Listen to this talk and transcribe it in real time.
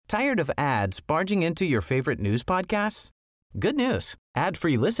Tired of ads barging into your favorite news podcasts? Good news.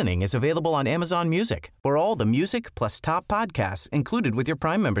 Ad-free listening is available on Amazon Music for all the music plus top podcasts included with your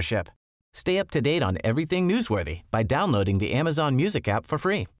Prime membership. Stay up to date on everything newsworthy by downloading the Amazon Music app for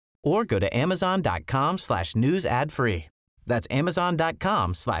free or go to amazon.com/news ad free. That's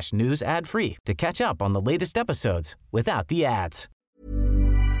amazon.com/news ad free to catch up on the latest episodes without the ads.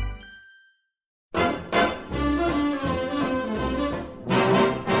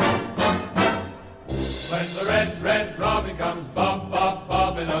 When the red, red robin comes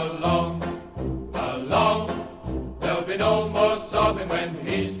bobbing along, there'll be no more sobbing when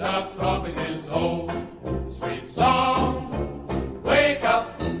he starts throbbing his old sweet song. Wake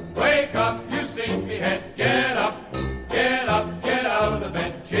up, you sleepyhead, get up, get out of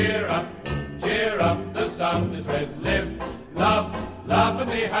bed, cheer up, the sun is red, live, love, laugh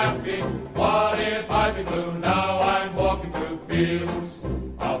and be happy. What if I be blue? Now I'm walking through fields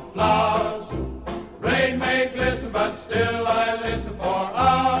of flowers. Rain may glisten, but still I listen for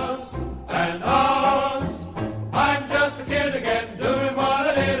hours and hours. I'm just a kid again, doing what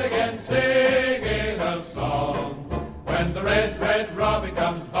I did again, singing a song. When the red, red robin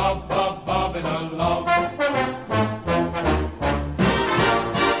comes bobbing along.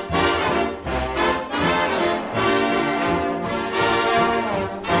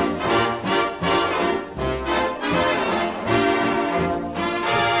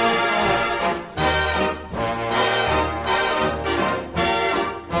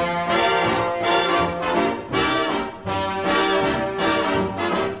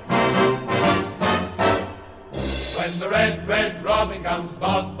 Red, red robin comes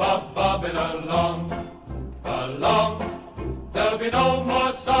bobbing along. There'll be no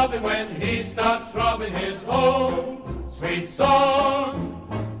more sobbing when he starts throbbing his old sweet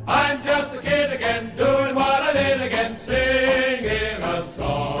song. I'm just a kid again, doing what I did again, singing a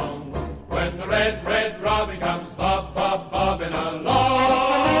song. When the red, red robin comes bobbing along.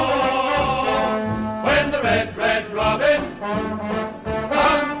 When the red, red robin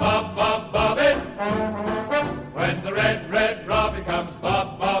comes bobbing. When the red, red robin comes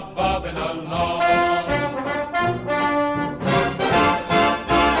bobbing along.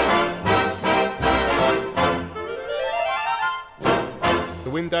 The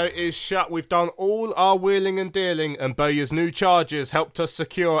window is shut. We've done all our wheeling and dealing, and Bowyer's new charges helped us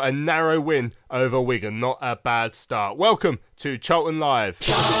secure a narrow win over Wigan. Not a bad start. Welcome to Charlton Live.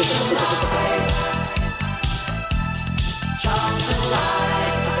 Charlton Live. Charlton Live.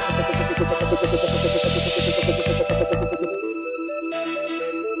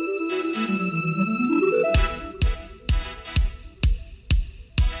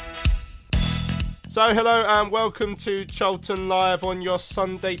 So hello and welcome to Charlton Live on your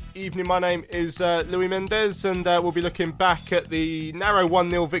Sunday evening. My name is Louis Mendes, and we'll be looking back at the narrow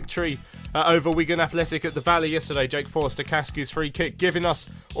 1-0 victory over Wigan Athletic at the Valley yesterday. Jake Forster-Caskey's free kick giving us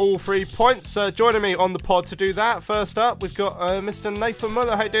all 3 points. Joining me on the pod to do that, first up we've got Mr. Nathan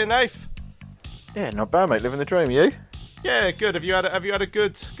Muller. How you doing, Nath? Yeah, not bad, mate. Living the dream. You? Yeah, good. Have you had a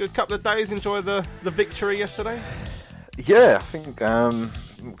good couple of days? Enjoy the victory yesterday? Yeah, I think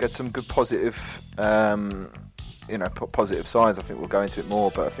get some good positive, positive signs. I think we'll go into it more,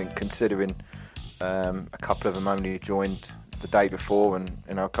 but I think considering a couple of them only joined the day before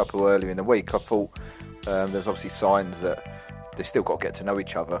and a couple earlier in the week, I thought there's obviously signs that they still got to get to know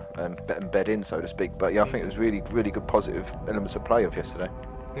each other and bed in, so to speak. But yeah, I think it was really, really good positive elements of play of yesterday.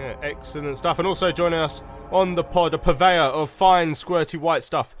 Yeah, excellent stuff. And also joining us on the pod, a purveyor of fine, squirty white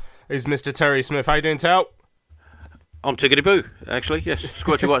stuff, is Mr. Terry Smith. How you doing, Tel? I'm tickety-boo, actually, yes.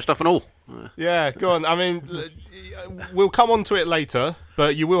 Squirty white stuff and all. Yeah, go on. I mean, we'll come on to it later,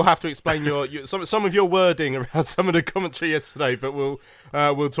 but you will have to explain some of your wording around some of the commentary yesterday, but we'll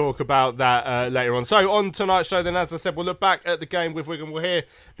talk about that later on. So, on tonight's show, then, as I said, we'll look back at the game with Wigan. We'll hear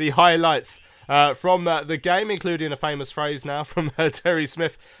the highlights from the game, including a famous phrase now from Terry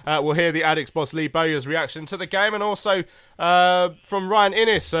Smith. We'll hear the Addicts boss Lee Bowyer's reaction to the game, and also from Ryan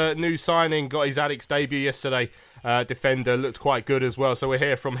Innes, new signing, got his Addicts debut yesterday. Defender looked quite good as well, so we'll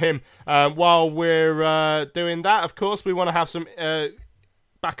hear from him. While we're doing that, of course, we want to have some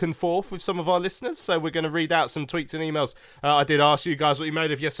back and forth with some of our listeners, so we're going to read out some tweets and emails. I did ask you guys what you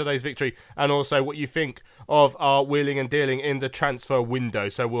made of yesterday's victory, and also what you think of our wheeling and dealing in the transfer window.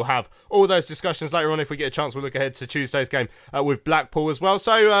 So we'll have all those discussions later on. If we get a chance, we'll look ahead to Tuesday's game with Blackpool as well.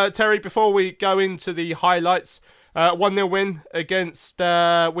 So Terry, before we go into the highlights, 1-0 win against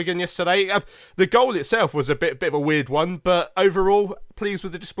Wigan yesterday. The goal itself was a bit of a weird one, but overall, pleased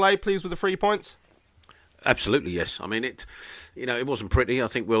with the display, pleased with the 3 points? Absolutely, yes. I mean, it wasn't pretty. I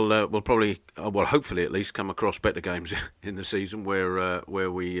think we'll probably, hopefully at least, come across better games in the season where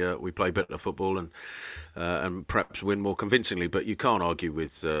we play better football and perhaps win more convincingly. But you can't argue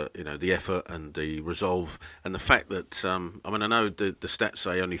with the effort and the resolve and the fact that I know the stats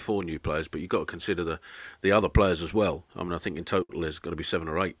say only 4 new players, but you've got to consider the other players as well. I mean, I think in total there's got to be 7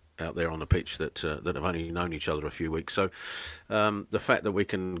 or 8 out there on the pitch that have only known each other a few weeks. So the fact that we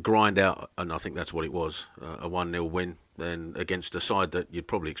can grind out, and I think that's what it was, a 1-0 win then against a side that you'd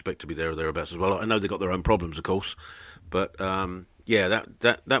probably expect to be there or thereabouts as well. I know they've got their own problems, of course, but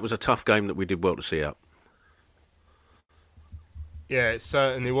that was a tough game that we did well to see out. Yeah, it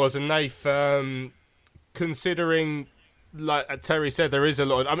certainly was. And Nath, considering, like Terry said, there is a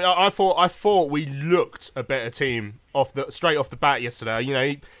lot. I mean, I thought we looked a better team straight off the bat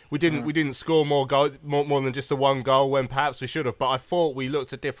yesterday. We didn't score more than just the 1 goal when perhaps we should have. But I thought we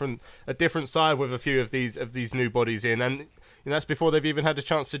looked a different side with a few of these new bodies in, and that's before they've even had a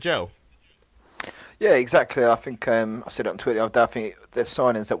chance to gel. Yeah, exactly. I think I said it on Twitter the other day. I think the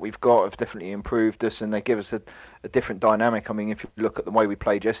signings that we've got have definitely improved us, and they give us a different dynamic. I mean, if you look at the way we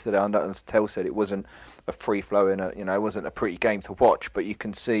played yesterday, and as Tel said, it wasn't a free-flowing, it wasn't a pretty game to watch, but you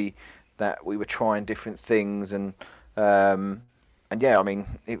can see that we were trying different things, and yeah, I mean,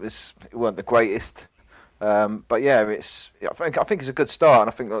 it weren't the greatest. But yeah, I think it's a good start, and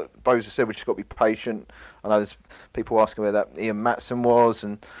I think, like Boza said, we just got to be patient. I know there's people asking where that Ian Matson was,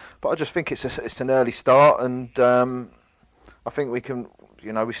 but I just think it's an early start, and I think we can,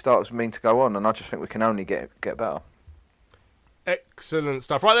 we start as mean to go on, and I just think we can only get better. Excellent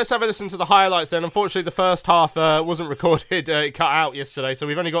stuff. Right, let's have a listen to the highlights then. Unfortunately, the first half wasn't recorded. It cut out yesterday, so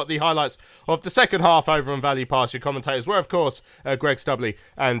we've only got the highlights of the second half over on Valley Pass. Your commentators were, of course, Greg Stubley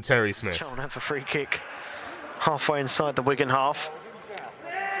and Terry Smith. Charlton have a free kick halfway inside the Wigan half.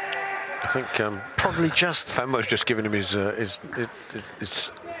 I think probably just Fanmo's just given him his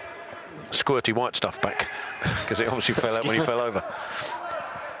squirty white stuff back because it obviously fell out when he fell over.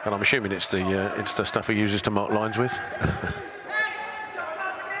 And I'm assuming it's the stuff he uses to mark lines with.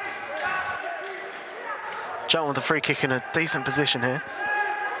 Charlton with the free kick in a decent position here.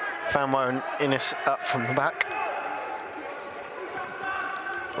 Fanmo and Innes up from the back.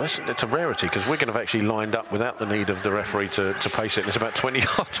 Well, it's a rarity because Wigan have actually lined up without the need of the referee to pace it. And it's about 20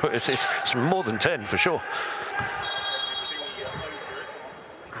 yards. It's more than 10 for sure.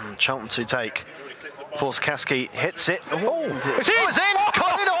 Charlton to take. Forskaski hits it. Oh, it's in!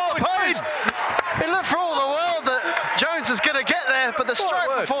 Caught it off the post! It looked for all the world that Jones was going to get there, but the strike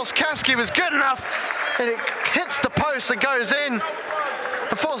for Forskaski was good enough. And it hits the post and goes in. And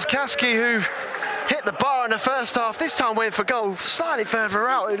Forskaski, who hit the bar in the first half, this time went for goal slightly further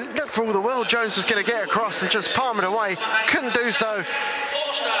out. It looked for all the world Jones was going to get across and just palm it away. Couldn't do so.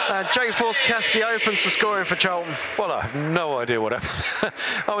 Jay Forskaski opens the scoring for Charlton. Well, I have no idea what happened.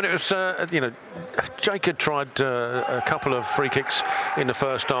 I mean, it was, Jake had tried a couple of free kicks in the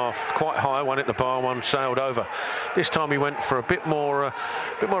first half, quite high, one at the bar, one sailed over. This time he went for a bit more of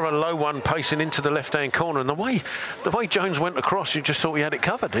a low one, pacing into the left-hand corner. And the way Jones went across, you just thought he had it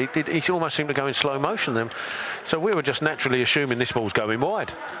covered. He almost seemed to go in slow motion then. So we were just naturally assuming this ball's going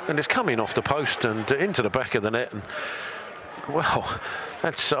wide. And it's coming off the post and into the back of the net. And well,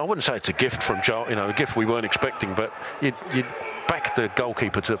 I wouldn't say it's a gift from Charlton, a gift we weren't expecting, but you'd back the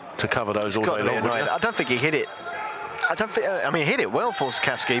goalkeeper to cover those all day long. I don't think he hit it. He hit it well,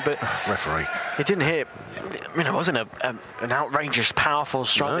 Forskaski, but referee. He didn't hit. It wasn't an outrageous, powerful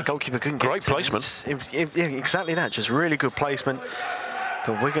strike. No. The goalkeeper couldn't get Great placement. It was exactly that, just really good placement.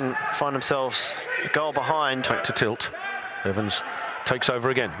 But Wigan find themselves a goal behind. Back to tilt. Evans takes over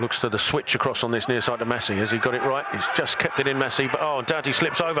again, looks to the switch across on this near side to Massey. Has he got it right? He's just kept it in, Massey, but Doughty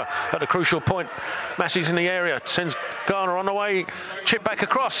slips over at a crucial point. Massey's in the area, sends Garner on the way, chip back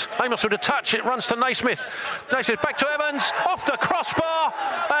across. Amos with a touch, it runs to Naismith. Naismith back to Evans, off the crossbar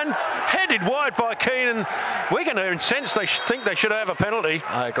and headed wide by Keane. And Wigan are incensed, they think they should have a penalty.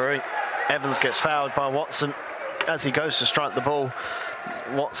 I agree. Evans gets fouled by Watson as he goes to strike the ball.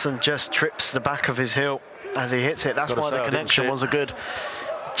 Watson just trips the back of his heel as he hits it. That's why the connection wasn't good.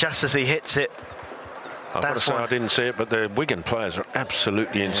 Just as he hits it. That's why I didn't see it, but the Wigan players are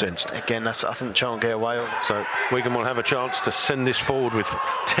absolutely incensed. Again, I think Charlton get away. So Wigan will have a chance to send this forward with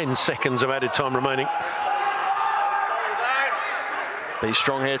 10 seconds of added time remaining. Be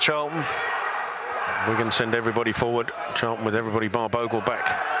strong here, Charlton. Wigan send everybody forward. Charlton with everybody bar Bogle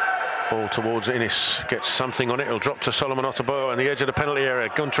back. Ball towards Innes, gets something on it. It'll drop to Solomon Otaboa on the edge of the penalty area.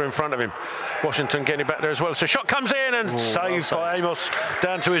 Gunter in front of him. Washington getting it back there as well. So shot comes in and saved by Amos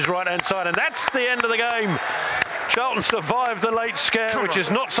down to his right-hand side. And that's the end of the game. Charlton survived the late scare, which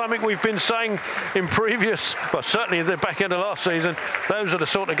is not something we've been saying in previous, well, certainly in the back end of last season. Those are the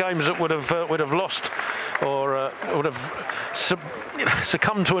sort of games that would have lost or would have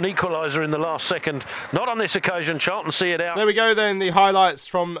succumbed to an equaliser in the last second. Not on this occasion. Charlton see it out. There we go then. The highlights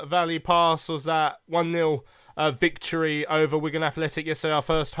from Valley Pass was that 1-0 victory over Wigan Athletic yesterday, our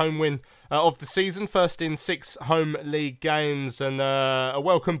first home win of the season, first in 6 home league games, and a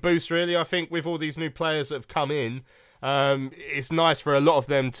welcome boost really, I think, with all these new players that have come in. It's nice for a lot of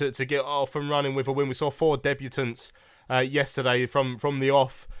them to get off and running with a win. We saw 4 debutants yesterday from the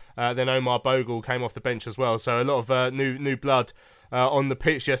off. Then Omar Bogle came off the bench as well, so a lot of new blood on the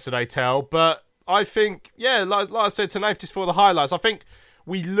pitch yesterday, Tal. But I think, yeah, like I said to Nath just for the highlights, I think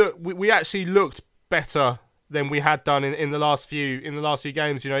we actually looked better than we had done in the last few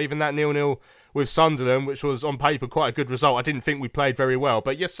games. You know, even that 0-0 with Sunderland, which was on paper quite a good result, I didn't think we played very well.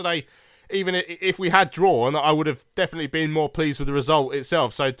 But yesterday, even if we had drawn, I would have definitely been more pleased with the result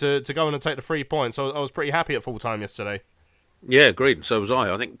itself. So to go on and take the 3 points, I was pretty happy at full time yesterday. Yeah, agreed. And so was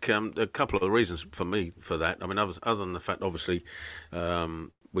I. I think a couple of the reasons for me for that. I mean, other than the fact, obviously,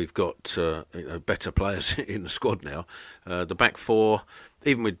 we've got better players in the squad now. The back four,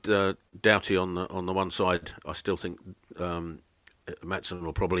 even with Doughty on the one side, I still think Maatsen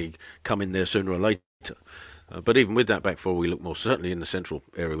will probably come in there sooner or later. But even with that back four, we look more, certainly in the central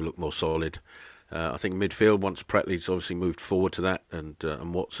area, we look more solid. I think midfield, once Pratley's obviously moved forward to that, and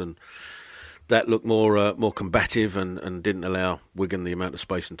Watson, that looked more combative and didn't allow Wigan the amount of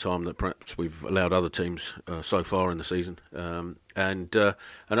space and time that perhaps we've allowed other teams so far in the season. And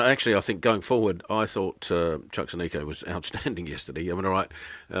actually, I think going forward, I thought Chuck Zaniko was outstanding yesterday. I mean, all right,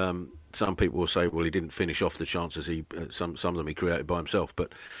 some people will say, well, he didn't finish off the chances some of them he created by himself,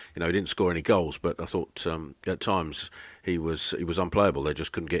 but he didn't score any goals. But I thought at times he was unplayable. They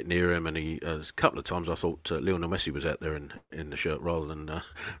just couldn't get near him, and a couple of times I thought Lionel Messi was out there in the shirt rather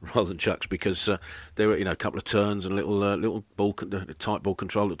than Chuck's, because there were a couple of turns and little ball tight ball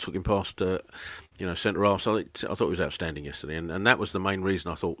control that took him past centre half. So I thought it was outstanding yesterday, and that was the main reason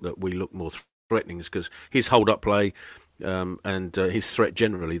I thought that we looked more threatening, is because his hold up play and his threat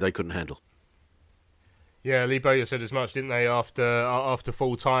generally they couldn't handle. Yeah, Lee Bowyer said as much, didn't they? After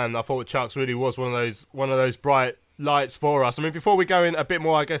full time, I thought Chucks really was one of those bright lights for us. I mean, before we go in a bit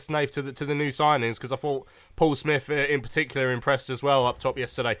more, I guess, Nath, to the new signings, because I thought Paul Smith in particular impressed as well up top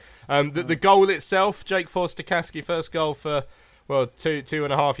yesterday. The goal itself, Jake Forster-Caskey, first goal for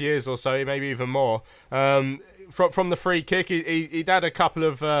 2.5 years or so, maybe even more. From the free kick, he'd had a couple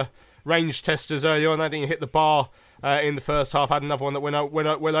of range testers early on. They didn't hit the bar in the first half. Had another one that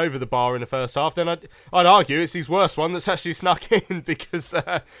went over the bar in the first half. Then I'd argue it's his worst one that's actually snuck in, because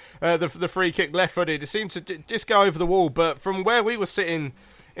the free kick left-footed, it seemed to just go over the wall. But from where we were sitting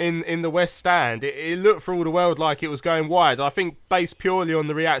in the West Stand, it looked for all the world like it was going wide. I think based purely on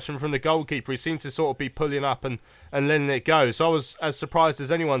the reaction from the goalkeeper, he seemed to sort of be pulling up and letting it go. So I was as surprised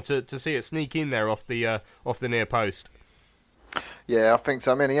as anyone to see it sneak in there off the near post. Yeah, I think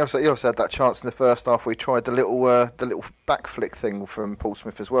so. I mean, he also had that chance in the first half. We tried the little back flick thing from Paul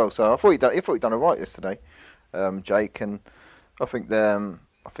Smith as well. So I thought he'd done all right yesterday, Jake. And I think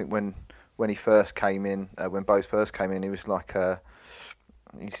when he first came in, when Bose first came in, he was like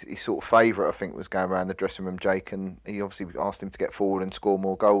his sort of favourite, I think, was going around the dressing room, Jake, and he obviously asked him to get forward and score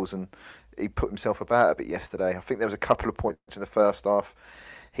more goals, and he put himself about a bit yesterday. I think there was a couple of points in the first half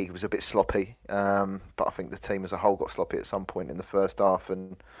he was a bit sloppy, but I think the team as a whole got sloppy at some point in the first half.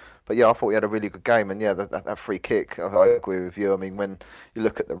 But yeah, I thought he had a really good game, and yeah, that free kick, I agree with you. I mean, when you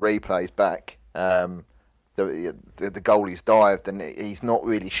look at the replays back, the goalie's dived and he's not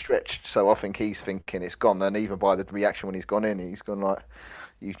really stretched, so I think he's thinking it's gone, and even by the reaction when he's gone in, he's gone like,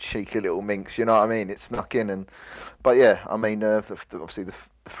 you cheeky little minx, you know what I mean? It snuck in, but yeah, I mean, obviously the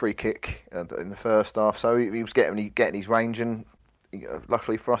free kick in the first half, so he was getting his range, and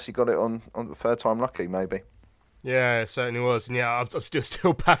luckily for us, he got it on the third time lucky, maybe. Yeah, it certainly was. And yeah, I'm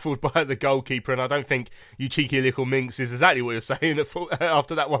still baffled by the goalkeeper, and I don't think you cheeky little minx is exactly what you're saying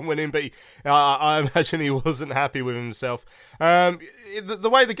after that one went in, but I imagine he wasn't happy with himself. The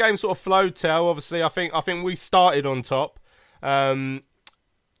way the game sort of flowed, Tel, obviously, I think we started on top.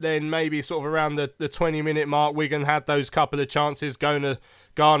 Then maybe sort of around the 20-minute mark, Wigan had those couple of chances. Garner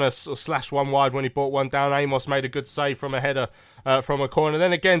sort of slashed one wide when he brought one down. Amos made a good save from a header from a corner.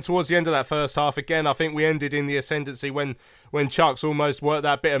 Then again, towards the end of that first half, again, I think we ended in the ascendancy when Chucks almost worked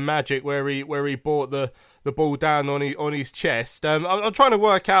that bit of magic where he brought the ball down on his chest. I'm trying to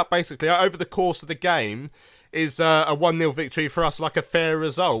work out, basically, over the course of the game, is a 1-0 victory for us like a fair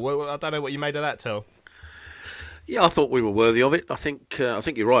result? I don't know what you made of that, Tel. Yeah, I thought we were worthy of it. I think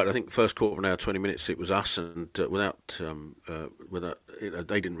you're right. I think the first quarter of an hour, 20 minutes, it was us, and without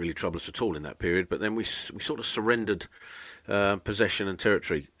they didn't really trouble us at all in that period. But then we sort of surrendered possession and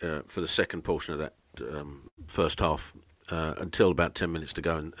territory for the second portion of that first half until about 10 minutes to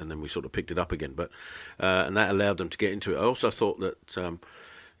go, and then we sort of picked it up again. But and that allowed them to get into it. I also thought that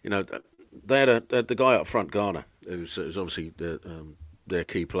they had the guy up front, Garner, who's obviously their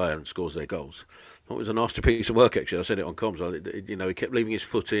key player and scores their goals. It was a nasty piece of work, actually. I said it on comms. He kept leaving his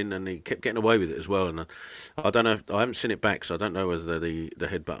foot in, and he kept getting away with it as well. And I don't know. I haven't seen it back, so I don't know whether the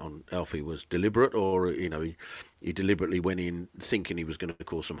headbutt on Alfie was deliberate or he deliberately went in thinking he was going to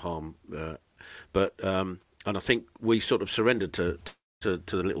cause some harm. But I think we sort of surrendered to the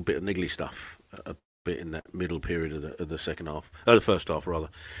little bit of niggly stuff a bit in that middle period of the second half, the first half rather,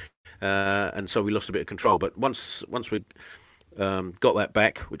 and so we lost a bit of control. But once we got that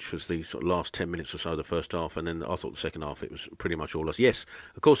back, which was the sort of last 10 minutes or so of the first half, and then I thought the second half it was pretty much all us. Yes,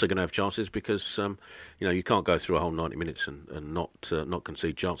 of course they're going to have chances because you can't go through a whole 90 minutes and not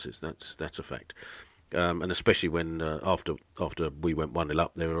concede chances. That's a fact, and especially when after we went 1-0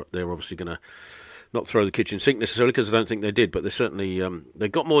 up, they're obviously going to not throw the kitchen sink necessarily, because I don't think they did, but they certainly they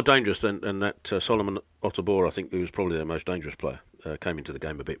got more dangerous than that Solomon Otabor, I think, who was probably their most dangerous player, came into the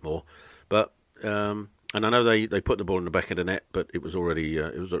game a bit more, but. And I know they put the ball in the back of the net, but it was already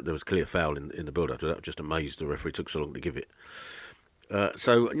there was a clear foul in the build-up to that. I was just amazed the referee took so long to give it.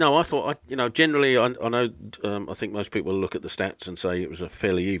 So no, I thought generally I know I think most people look at the stats and say it was a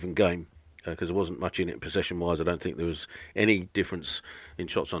fairly even game because there wasn't much in it possession-wise. I don't think there was any difference in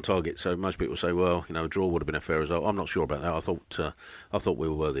shots on target. So most people say, well, a draw would have been a fair result. I'm not sure about that. I thought we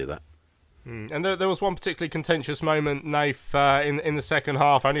were worthy of that. And there was one particularly contentious moment, Nath, in the second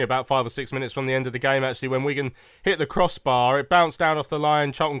half, only about 5 or 6 minutes from the end of the game, actually, when Wigan hit the crossbar. It bounced down off the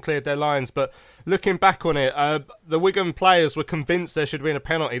line, Charlton cleared their lines, but looking back on it, the Wigan players were convinced there should have been a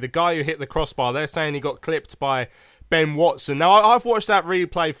penalty. The guy who hit the crossbar, they're saying he got clipped by Ben Watson. Now, I've watched that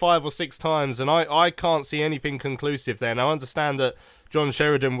replay 5 or 6 times, and I can't see anything conclusive there. Now, I understand that John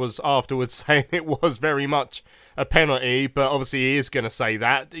Sheridan was afterwards saying it was very much a penalty, but obviously he is going to say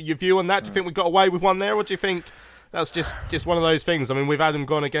that. Your view on that? Do you think we got away with one there, or do you think that's just one of those things? I mean, we've had him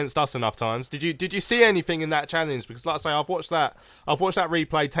gone against us enough times. Did you see anything in that challenge? Because, like I say, I've watched that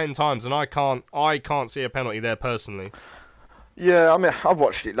replay 10 times, and I can't see a penalty there personally. Yeah, I mean, I've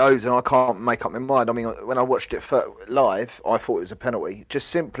watched it loads, and I can't make up my mind. I mean, when I watched it live, I thought it was a penalty, just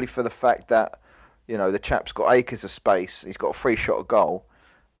simply for the fact that the chap's got acres of space. He's got a free shot at goal,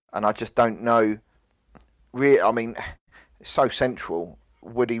 and I just don't know. I mean, it's so central.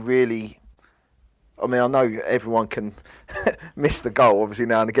 Would he really? I mean, I know everyone can miss the goal, obviously,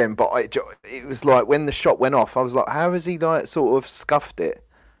 now and again, but it was like when the shot went off, I was like, how has he sort of scuffed it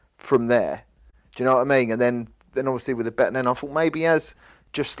from there? Do you know what I mean? And then obviously with the bet, and then I thought maybe he has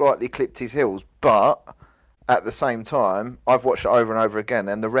just slightly clipped his heels, but at the same time, I've watched it over and over again,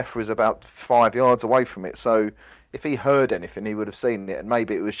 and the ref was about 5 yards away from it. So if he heard anything, he would have seen it, and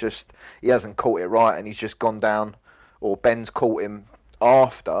maybe it was just he hasn't caught it right, and he's just gone down, or Ben's caught him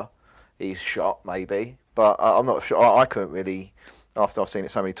after he's shot, maybe. But I'm not sure. I couldn't really, after I've seen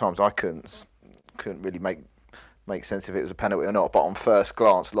it so many times, I couldn't really make sense if it was a penalty or not. But on first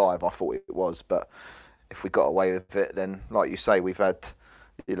glance live, I thought it was. But if we got away with it, then like you say, we've had.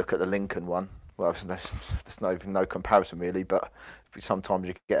 You look at the Lincoln one. Well, there's no comparison really, but sometimes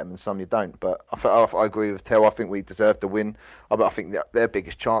you get them and some you don't. But I agree with Tel. I think we deserved the win. I think their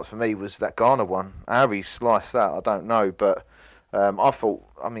biggest chance for me was that Garner one. How he sliced that, I don't know. But I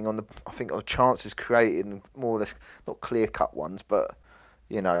think the chances created, more or less, not clear-cut ones, but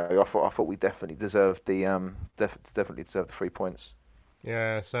I thought we definitely deserved the 3 points.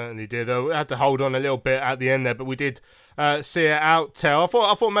 Yeah, certainly did. We had to hold on a little bit at the end there, but we did see it out, Tel. I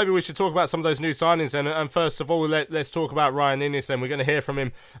thought maybe we should talk about some of those new signings, and first of all, let's talk about Ryan Inniss. Then we're going to hear from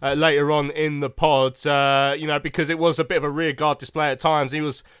him later on in the pod. Because it was a bit of a rearguard display at times. He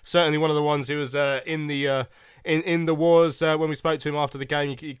was certainly one of the ones who was in the wars when we spoke to him after the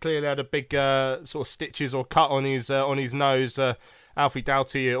game. He clearly had a big sort of stitches or cut on his nose. Alfie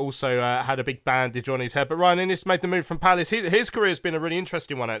Doughty also had a big bandage on his head. But Ryan Inniss made the move from Palace. His career's been a really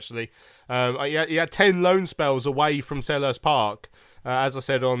interesting one, actually. He had 10 loan spells away from Selhurst Park. As I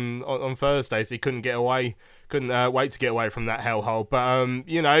said on Thursdays, he couldn't wait to get away from that hellhole.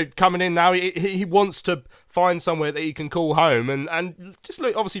 But, coming in now, he wants to find somewhere that he can call home. And just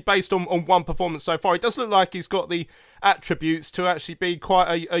look, obviously, based on one performance so far, it does look like he's got the attributes to actually be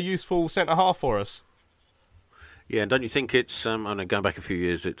quite a useful centre-half for us. Yeah, and don't you think it's? I know going back a few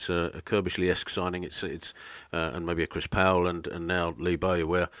years, it's a Kirbishley-esque signing. It's and maybe a Chris Powell and now Lee Bowyer,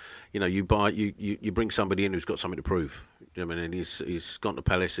 where you bring somebody in who's got something to prove. I mean, and he's gone to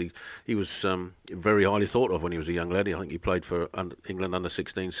Palace. He was very highly thought of when he was a young lad. I think he played for England under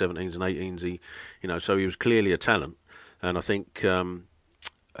 16s, 17s, and 18s. So he was clearly a talent. And I think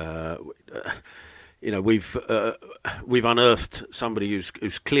we've unearthed somebody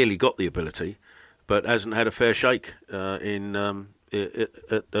who's clearly got the ability, but hasn't had a fair shake certainly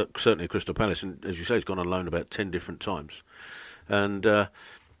at Crystal Palace. And as you say, he's gone on loan about 10 different times. And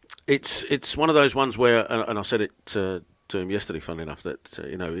it's one of those ones where, and I said it to him yesterday, funnily enough,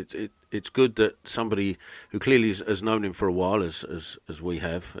 that it's good that somebody who clearly has known him for a while, as we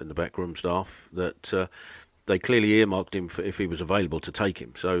have in the backroom staff, that they clearly earmarked him if he was available to take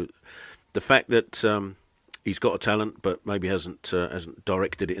him. So the fact that he's got a talent, but maybe hasn't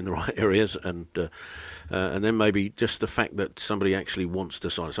directed it in the right areas, and then maybe just the fact that somebody actually wants to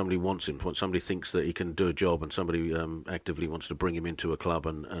sign, somebody wants him, somebody thinks that he can do a job, and somebody actively wants to bring him into a club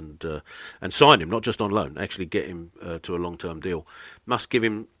and sign him, not just on loan, actually get him to a long-term deal, must give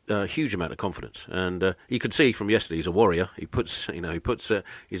him a huge amount of confidence. And you could see from yesterday, he's a warrior. He puts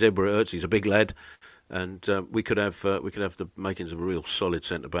his head where it hurts. He's a big lad. And we could have the makings of a real solid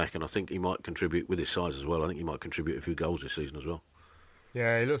centre back, and I think he might contribute with his size as well. I think he might contribute a few goals this season as well.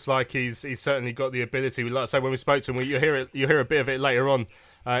 Yeah, it looks like he's certainly got the ability. Like I say, when we spoke to him, you hear a bit of it later on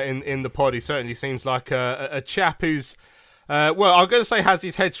in the pod. He certainly seems like a chap who's. I'm going to say has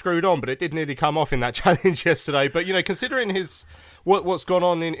his head screwed on, but it did nearly come off in that challenge yesterday. But considering what's gone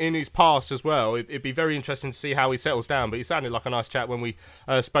on in his past as well, it'd be very interesting to see how he settles down. But he sounded like a nice chap when we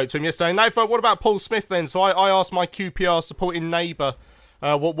spoke to him yesterday. Nathan, what about Paul Smith then? So I asked my QPR supporting neighbour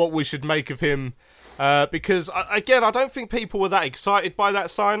what we should make of him. Because again, I don't think people were that excited by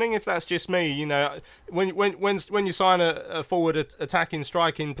that signing. If that's just me, when you sign a forward attacking,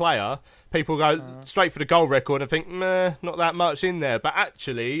 striking player, people go straight for the goal record and think, meh, not that much in there. But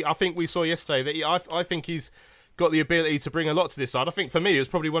actually, I think we saw yesterday that I think he's got the ability to bring a lot to this side. I think for me, it was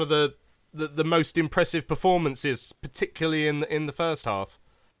probably one of the most impressive performances, particularly in the first half.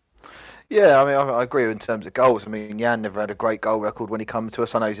 Yeah, I mean, I agree in terms of goals. I mean, Jan never had a great goal record when he came to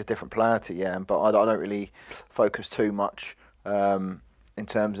us. I know he's a different player to Jan, but I don't really focus too much in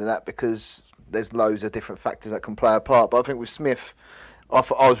terms of that because there's loads of different factors that can play a part. But I think with Smith, I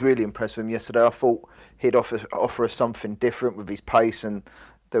was really impressed with him yesterday. I thought he'd offer us something different with his pace, and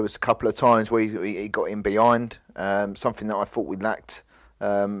there was a couple of times where he got in behind, something that I thought we lacked.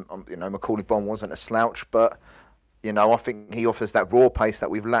 Macaulay Bonne wasn't a slouch, but I think he offers that raw pace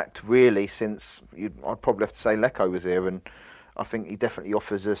that we've lacked really since I'd probably have to say Lecco was here, and I think he definitely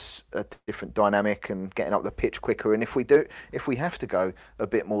offers us a different dynamic and getting up the pitch quicker. And if we have to go a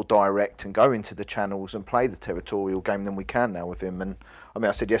bit more direct and go into the channels and play the territorial game, then we can now with him. And I mean,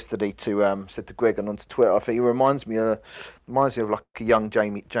 I said yesterday to Greg and onto Twitter, I think he reminds me of like a young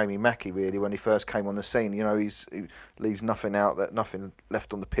Jamie Mackie really when he first came on the scene. He leaves nothing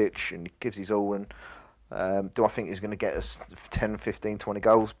left on the pitch and he gives his all. And do I think he's going to get us 10, 15, 20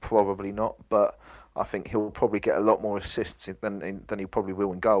 goals? Probably not, but I think he'll probably get a lot more assists than he probably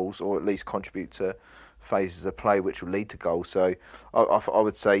will in goals, or at least contribute to phases of play which will lead to goals. So I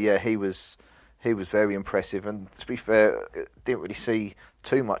would say, yeah, he was very impressive. And to be fair, didn't really see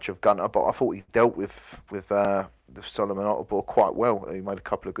too much of Gunter, but I thought he dealt with Solomon Otterball quite well. He made a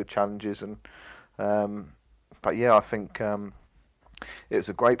couple of good challenges, and but yeah, I think it was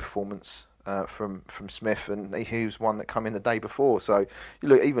a great performance. From Smith, and he was one that come in the day before. So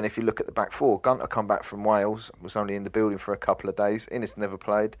even if you look at the back four, Gunter come back from Wales, was only in the building for a couple of days. Innes never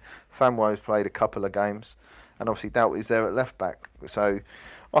played. Famwo's played a couple of games, and obviously Doughty's there at left back. So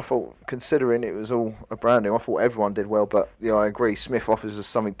I thought, considering it was all a brand new, I thought everyone did well. But yeah, I agree. Smith offers us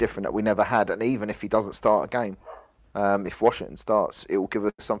something different that we never had, and even if he doesn't start a game, if Washington starts, it will give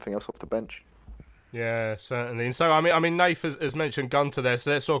us something else off the bench. Yeah, certainly. And so, I mean, Nath has mentioned Gunter there,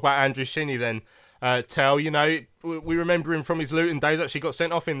 so let's talk about Andrew Shinnie then. Tell, we remember him from his Luton days, actually got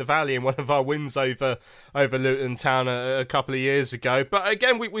sent off in the Valley in one of our wins over Luton Town a couple of years ago. But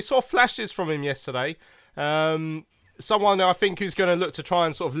again, we saw flashes from him yesterday. Someone I think who's going to look to try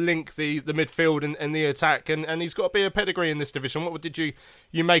and sort of link the midfield and the attack, and he's got a bit of pedigree in this division. What did you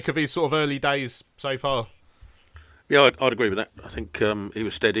make of his sort of early days so far? Yeah, I'd agree with that. I think he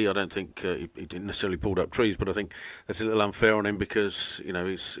was steady. I don't think he didn't necessarily pulled up trees, but I think that's a little unfair on him because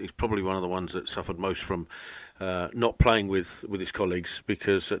he's probably one of the ones that suffered most from not playing with his colleagues,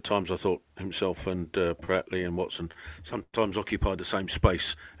 because at times I thought himself and Pratley and Watson sometimes occupied the same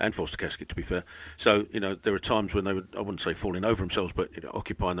space, and Foster Caskett, to be fair. So there were times when they would, I wouldn't say falling over themselves, but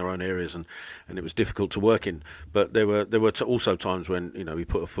occupying their own areas, and it was difficult to work in. But there were also times when he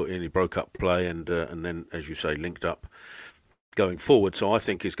put a foot in, he broke up play, and then, as you say, linked up going forward. So I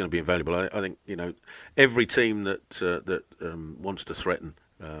think he's going to be invaluable. I think every team that wants to threaten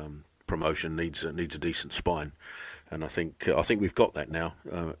promotion needs a decent spine, and I think we've got that now.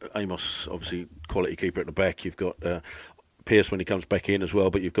 Amos, obviously, quality keeper at the back. You've got Pearce when he comes back in as well,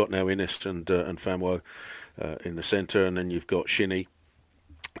 but you've got now Innes and Famwo in the centre, and then you've got Shinnie.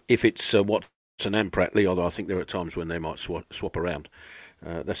 If it's Watson and Pratley, although I think there are times when they might swap around.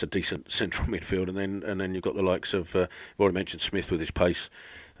 That's a decent central midfield, and then you've got the likes of you've already mentioned Smith with his pace,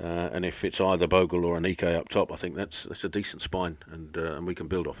 and if it's either Bogle or Anike up top, I think that's a decent spine, and we can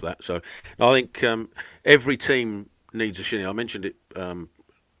build off that. So I think every team needs a Shinnie. I mentioned it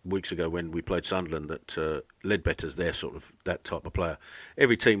weeks ago when we played Sunderland that Ledbetter's their sort of that type of player.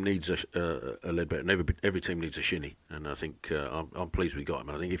 Every team needs a Ledbetter, and every team needs a Shinnie, and I think I'm pleased we got him.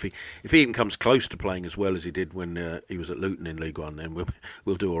 And I think if he even comes close to playing as well as he did when he was at Luton in League One, then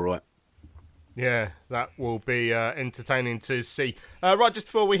we'll do all right. Yeah, that will be entertaining to see. Right, just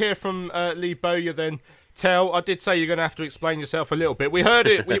before we hear from Lee Bowyer, then, Tel, I did say you're going to have to explain yourself a little bit. We heard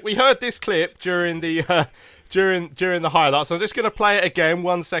it. we heard this clip during the during the highlights. I'm just going to play it again.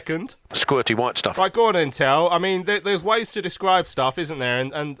 1 second. Squirty white stuff. Right, go on then, Tel. I mean, there's ways to describe stuff, isn't there?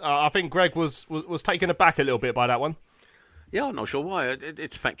 And I think Greg was taken aback a little bit by that one. Yeah, I'm not sure why.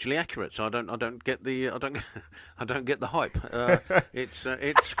 It's factually accurate, so I don't get the hype. It's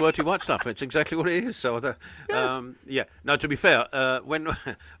squirty white stuff. It's exactly what it is. So yeah. No, to be fair, when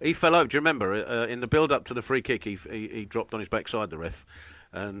he fell over, do you remember in the build up to the free kick, he dropped on his backside, the ref,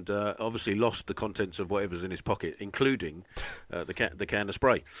 and obviously lost the contents of whatever's in his pocket, including the can of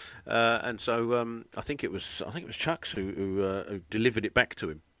spray. And so I think it was Chucks who delivered it back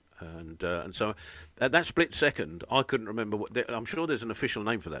to him. And so at that split second, I couldn't remember I'm sure there's an official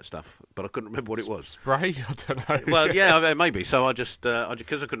name for that stuff, but I couldn't remember what it was. Spray? I don't know. Well, yeah, maybe. So I just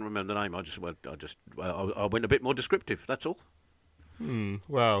because I couldn't remember the name, I went a bit more descriptive. That's all.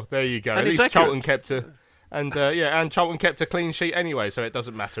 Well, there you go. And at least Charlton kept a. And Charlton kept a clean sheet anyway, so it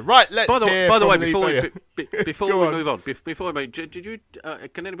doesn't matter. Right, let's hear by the way, from before we on. move on, before we did you?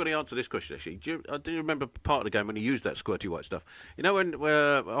 Can anybody answer this question? Actually, do you remember part of the game when he used that squirty white stuff? You know, when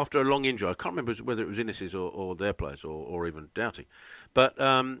after a long injury, I can't remember whether it was Innes's or their players or even Doughty, but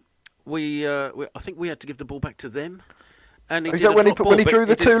I think we had to give the ball back to them. And is that when he drew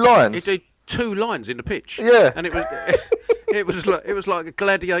the two lines? He did 2 lines in the pitch. Yeah, and it was. It was like a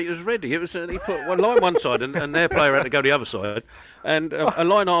gladiator's ready. It was he put one line one side and their player had to go the other side, and a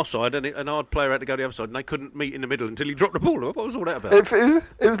line our side and our player had to go the other side, and they couldn't meet in the middle until he dropped the ball. What was all that about? It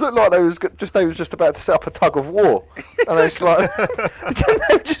was looked like they was just about to set up a tug of war, and it's like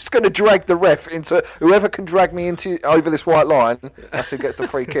they're just going to drag the ref into whoever can drag me over this white line. That's who gets the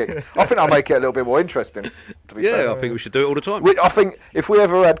free kick. I think I'll make it a little bit more interesting. To be fair. I think we should do it all the time. I think if we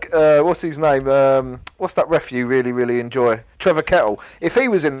ever had what's his name? What's that ref you really enjoy? Trevor Kettle. If he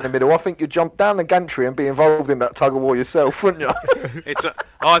was in the middle, I think you'd jump down the gantry and be involved in that tug of war yourself, wouldn't you?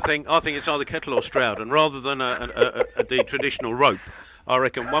 I think it's either Kettle or Stroud, and rather than the traditional rope, I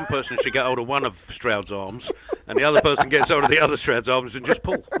reckon one person should get hold of one of Stroud's arms, and the other person gets hold of the other Stroud's arms and just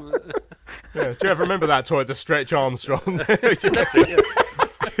pull. Yeah, do you ever remember that toy, the Stretch Armstrong? That's it.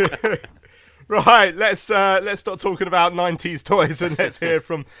 Yeah. Right, let's stop talking about 90s toys and let's hear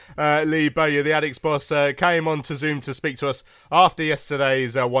from Lee Bowyer, the Addicts boss. Came on to Zoom to speak to us after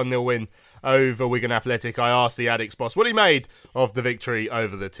yesterday's 1-0 win over Wigan Athletic. I asked the Addicts boss what he made of the victory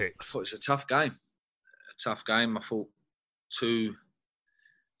over the Ticks. I thought it was a tough game. I thought 2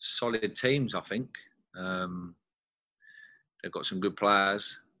 solid teams, I think. They've got some good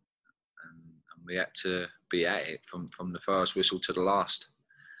players, and we had to be at it from the first whistle to the last.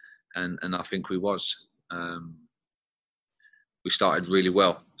 And I think we was. We started really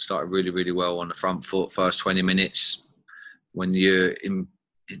well. Really well on the front foot. First 20 minutes, when you're in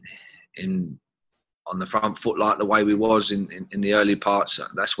on the front foot like the way we was in the early parts,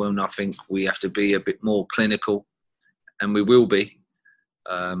 that's when I think we have to be a bit more clinical, and we will be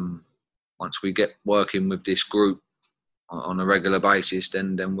once we get working with this group on a regular basis.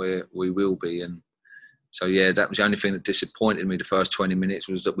 Then we will be. And so, yeah, that was the only thing that disappointed me the first 20 minutes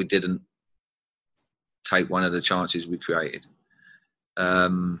was that we didn't take one of the chances we created.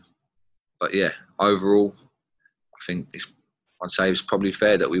 But, yeah, overall, I think I'd say it's probably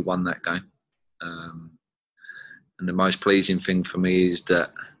fair that we won that game. And the most pleasing thing for me is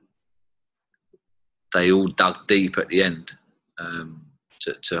that they all dug deep at the end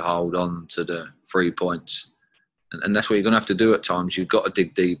to hold on to the 3 points. And that's what you're going to have to do at times. You've got to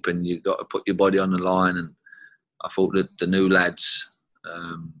dig deep and you've got to put your body on the line. And I thought that the new lads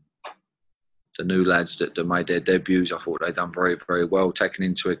that made their debuts, I thought they done very, very well, taking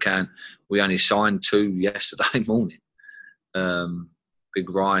into account we only signed 2 yesterday morning. Big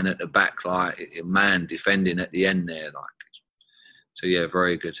Ryan at the back, like a man defending at the end there, like. So yeah,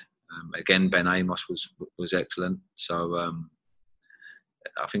 very good. Again, Ben Amos was excellent. So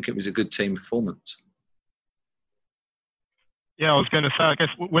I think it was a good team performance. Yeah, I was going to say, I guess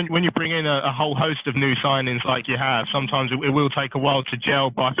when you bring in a whole host of new signings like you have, sometimes it will take a while to gel.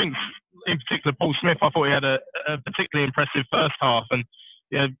 But I think, in particular, Paul Smith, I thought he had a particularly impressive first half. And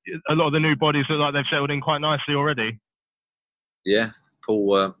yeah, a lot of the new bodies look like they've settled in quite nicely already. Yeah,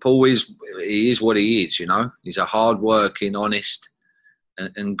 Paul is what he is, you know. He's a hard-working, honest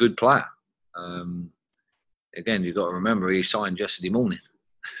and good player. Again, you've got to remember he signed yesterday morning.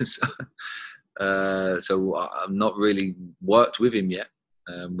 So I've not really worked with him yet.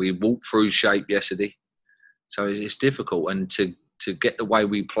 We walked through shape yesterday. So it's difficult. And to get the way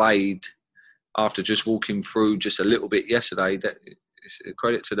we played after just walking through just a little bit yesterday, that is a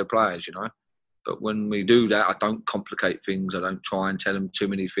credit to the players, you know. But when we do that, I don't complicate things. I don't try and tell them too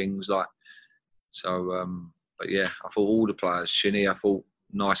many things. But yeah, I thought all the players, Shinnie, I thought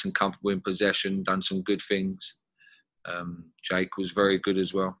nice and comfortable in possession, done some good things. Jake was very good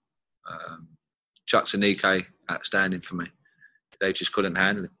as well. Chuks and Nike, outstanding for me. They just couldn't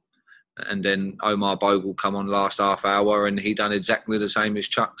handle it. And then Omar Bogle come on last half hour and he done exactly the same as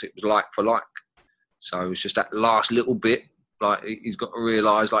Chuks. It was like for like. So it was just that last little bit. Like, he's got to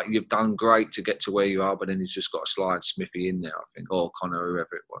realise, like, you've done great to get to where you are, but then he's just got to slide Smithy in there, I think, or Connor,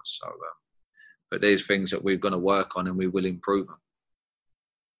 whoever it was. So, but there's things that we're going to work on and we will improve on.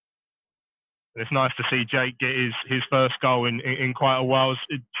 It's nice to see Jake get his first goal in quite a while.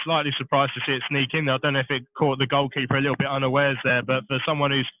 It's slightly surprised to see it sneak in there. I don't know if it caught the goalkeeper a little bit unawares there, but for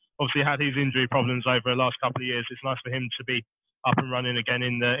someone who's obviously had his injury problems over the last couple of years, it's nice for him to be up and running again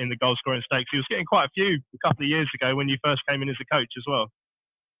in the goal scoring stakes. He was getting quite a few a couple of years ago when you first came in as a coach as well.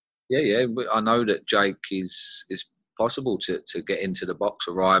 Yeah. I know that Jake is possible to get into the box,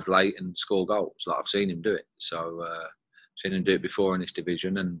 arrive late and score goals. Like, I've seen him do it. So seen him do it before in this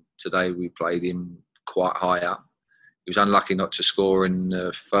division, and today we played him quite high up. He was unlucky not to score in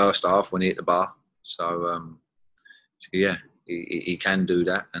the first half when he hit the bar. So yeah, he can do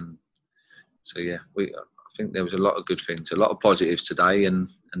that, and so yeah, I think there was a lot of good things, a lot of positives today, and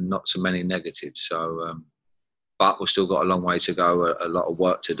not so many negatives. So, but we've still got a long way to go, a lot of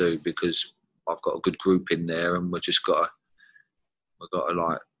work to do, because I've got a good group in there, and we've got to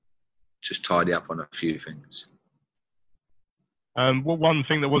like just tidy up on a few things. Well, one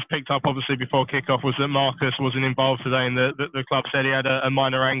thing that was picked up obviously before kick-off was that Marcus wasn't involved today, and the club said he had a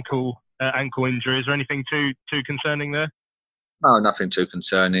minor ankle injury. Is there anything too concerning there? No, nothing too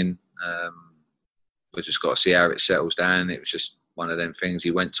concerning. We've just got to see how it settles down. It was just one of them things.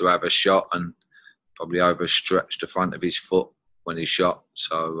 He went to have a shot and probably overstretched the front of his foot when he shot.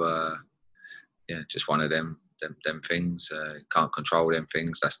 So yeah, just one of them things. Can't control them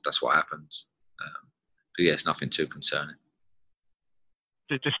things. That's what happens. But yes, nothing too concerning.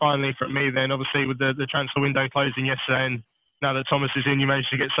 Just finally from me then, obviously with the transfer window closing yesterday, and now that Thomas is in, you managed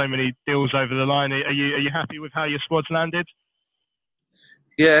to get so many deals over the line. Are you happy with how your squad's landed?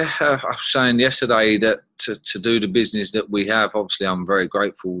 Yeah, I was saying yesterday that to do the business that we have, obviously I'm very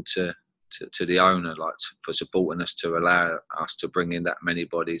grateful to the owner, for supporting us to allow us to bring in that many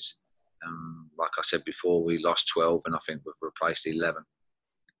bodies. Like I said before, we lost 12 and I think we've replaced 11.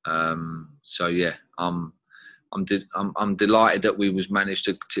 So yeah, I'm delighted that we was managed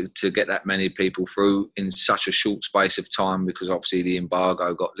to get that many people through in such a short space of time, because obviously the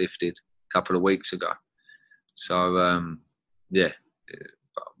embargo got lifted a couple of weeks ago. So yeah.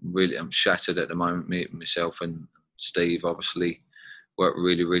 Really, I'm shattered at the moment. Myself and Steve obviously worked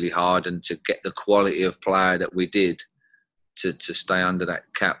really, really hard, and to get the quality of player that we did to stay under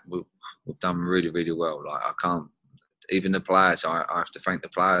that cap, we've done really, really well. Like, I can't, even the players, I have to thank the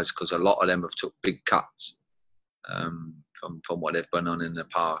players, because a lot of them have took big cuts from what they've been on in the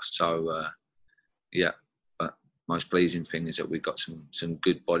past. So yeah, but most pleasing thing is that we got some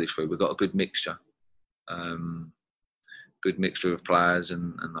good bodies through. We've got a good mixture. Good mixture of players,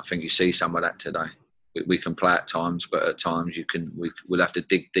 and I think you see some of that today. We can play at times, but at times we'll have to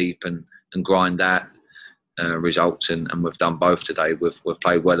dig deep and grind out results, and we've done both today. We've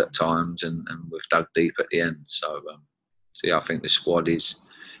played well at times, and we've dug deep at the end. So yeah, I think the squad is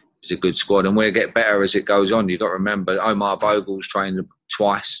a good squad, and we'll get better as it goes on. You've got to remember, Omar Bogle's trained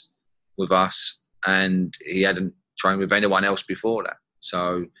twice with us, and he hadn't trained with anyone else before that.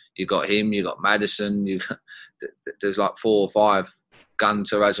 So you got him, you got Maddison, there's like 4 or 5.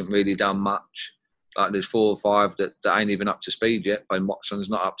 Gunter hasn't really done much. Like there's 4 or 5 that ain't even up to speed yet. Ben Watson's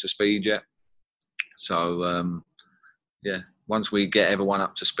not up to speed yet. So yeah, once we get everyone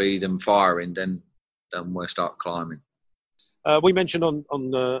up to speed and firing, then we'll start climbing. We mentioned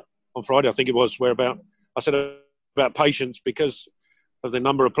on Friday, I think it was, I said about patience because of the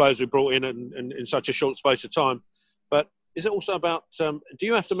number of players we brought in and in such a short space of time. But is it also about, do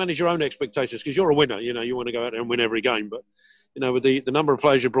you have to manage your own expectations? Because you're a winner, you want to go out there and win every game. But, with the number of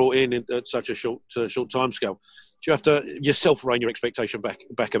players you brought in at such a short time scale, do you have to yourself rein your expectation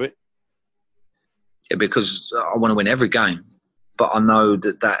back a bit? Yeah, because I want to win every game. But I know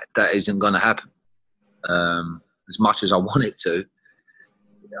that isn't going to happen. As much as I want it to,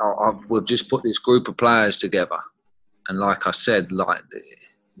 we've just put this group of players together. And like I said,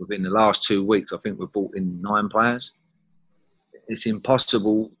 within the last 2 weeks, I think we've brought in 9 players. It's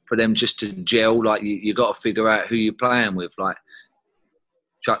impossible for them just to gel. Like you got to figure out who you're playing with. Like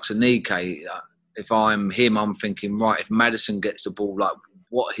Chuks Aneke, if I'm him, I'm thinking, right, if Maddison gets the ball, like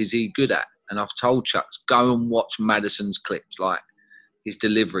what is he good at? And I've told Chuks, go and watch Maddison's clips, like his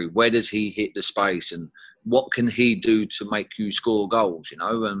delivery. Where does he hit the space, and what can he do to make you score goals?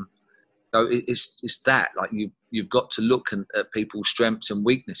 And so it's that. Like you've got to look at people's strengths and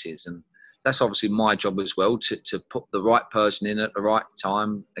weaknesses, and that's obviously my job as well, to put the right person in at the right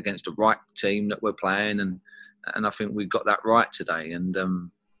time against the right team that we're playing. And I think we got that right today. And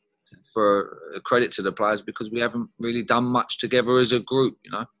for credit to the players, because we haven't really done much together as a group,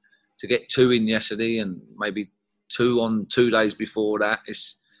 to get 2 in yesterday and maybe 2 on 2 days before that,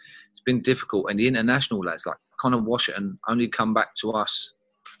 it's been difficult. And the international lads, like Connor Washington, only come back to us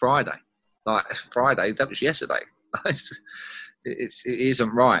Friday. Like Friday, that was yesterday. It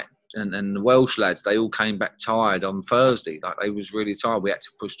isn't right. And the Welsh lads, they all came back tired on Thursday. Like they was really tired. We had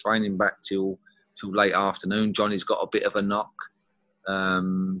to push training back till late afternoon. Johnny's got a bit of a knock,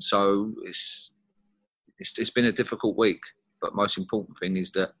 so it's been a difficult week. But most important thing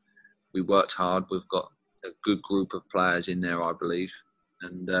is that we worked hard. We've got a good group of players in there, I believe,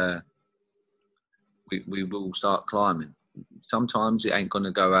 and we will start climbing. Sometimes it ain't going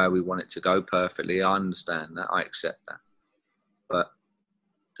to go how we want it to go perfectly. I understand that. I accept that, but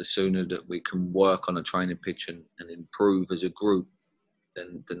the sooner that we can work on a training pitch and improve as a group,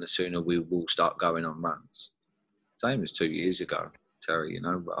 then the sooner we will start going on runs. Same as 2 years ago, Terry,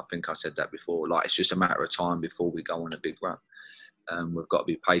 I think I said that before. Like, it's just a matter of time before we go on a big run. We've got to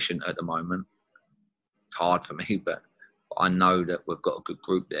be patient at the moment. It's hard for me, but I know that we've got a good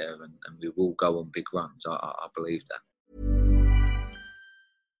group there, and we will go on big runs. I believe that.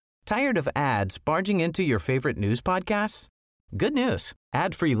 Tired of ads barging into your favorite news podcasts? Good news.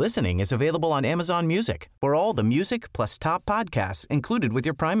 Ad-free listening is available on Amazon Music for all the music plus top podcasts included with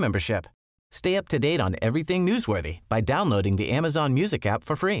your Prime membership. Stay up to date on everything newsworthy by downloading the Amazon Music app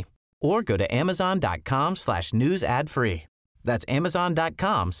for free or go to amazon.com/news ad free. That's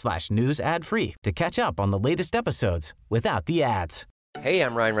amazon.com/news ad free to catch up on the latest episodes without the ads. Hey,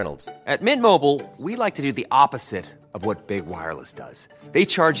 I'm Ryan Reynolds. At Mint Mobile, we like to do the opposite of what Big Wireless does. They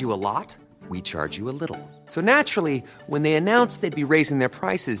charge you a lot. We charge you a little. So naturally, when they announced they'd be raising their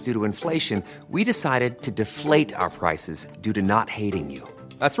prices due to inflation, we decided to deflate our prices due to not hating you.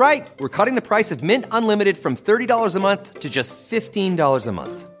 That's right. We're cutting the price of Mint Unlimited from $30 a month to just $15 a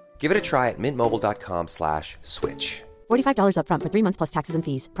month. Give it a try at mintmobile.com/switch. $45 up front for 3 months plus taxes and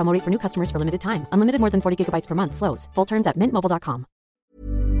fees. Promo rate for new customers for limited time. Unlimited more than 40 gigabytes per month. Slows full terms at mintmobile.com.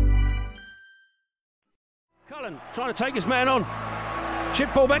 Cullen trying to take his man on.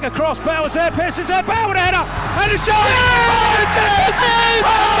 Chip ball back across. Bowers there. Pearce is there. Bauer header. And it's John. Oh,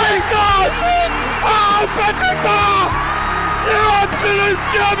 he scores! Oh, Patrick Barr! You absolute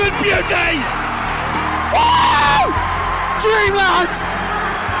German beauty! Wow! Dreamland!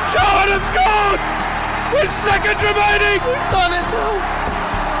 Charlton have scored! With seconds remaining! We've done it all!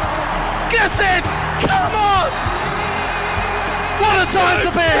 Get in! Come on! What a time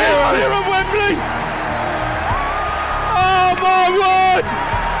to be a hero! Here at Wembley! Oh my word!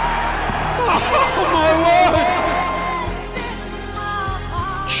 Oh my word!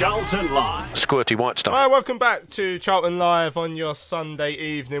 Charlton Live. Squirty white stuff. Hi, welcome back to Charlton Live on your Sunday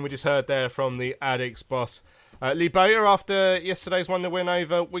evening. We just heard there from the Addicts boss, Lee Bowyer, after yesterday's 1-0 win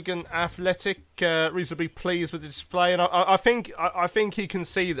over Wigan Athletic. Reasonably pleased with the display, and I think he can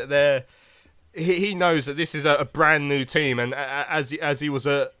see that he knows that this is a brand new team, and as he was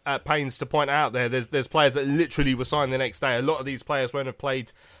at pains to point out there's players that literally were signed the next day. A lot of these players won't have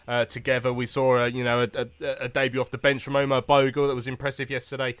played together. We saw a debut off the bench from Omar Bogle that was impressive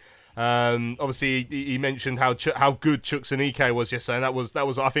yesterday. Obviously he mentioned how good Chuks Aneke was yesterday, and that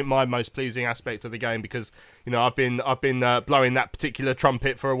was I think my most pleasing aspect of the game, because I've been blowing that particular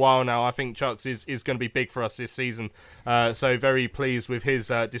trumpet for a while now. I think Chuks is going to be big for us this season, so very pleased with his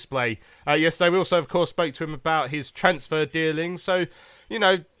display yesterday. We also of course spoke to him about his transfer dealings. So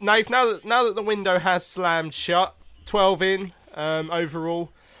Nath, now that the window has slammed shut, 12 in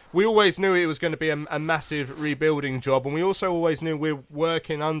overall. We always knew it was going to be a massive rebuilding job, and we also always knew we're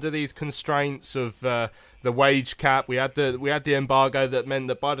working under these constraints of the wage cap. We had the embargo that meant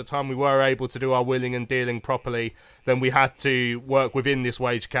that by the time we were able to do our willing and dealing properly, then we had to work within this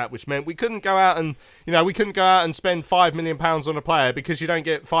wage cap, which meant we couldn't go out and spend £5 million on a player, because you don't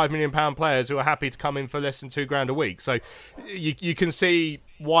get £5 million players who are happy to come in for less than £2,000 a week. So you can see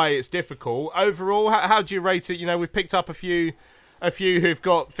why it's difficult. Overall, how do you rate it? We've picked up a few who've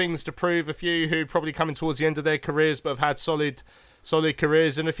got things to prove, a few who probably coming towards the end of their careers but have had solid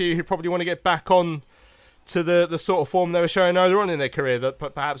careers, and a few who probably want to get back on to the sort of form they were showing earlier on in their career. That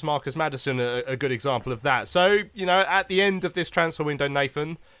perhaps Marcus Maddison a good example of that. So at the end of this transfer window,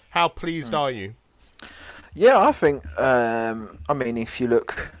 Nathan, how pleased are you? Yeah, I think if you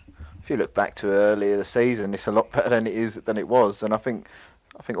look back to earlier the season, it's a lot better than it was, and I think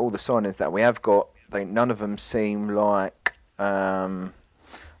all the signings that we have got, none of them seem like a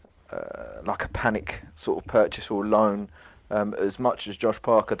panic sort of purchase or loan, as much as Josh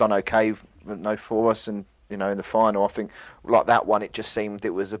Parker done okay for us, and in the final I think like that one, it just seemed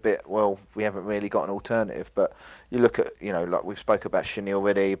it was a bit, we haven't really got an alternative. But you look at like we've spoke about Shinnie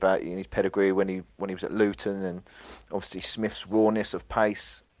already, about his pedigree when he was at Luton, and obviously Smith's rawness of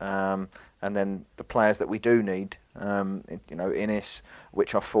pace, and then the players that we do need, Innes,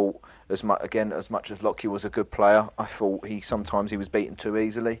 which I thought as much as Lockyer was a good player, I thought sometimes he was beaten too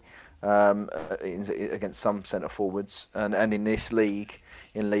easily against some centre forwards, and in this league,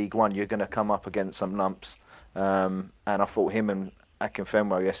 in League One, you're going to come up against some lumps, and I thought him and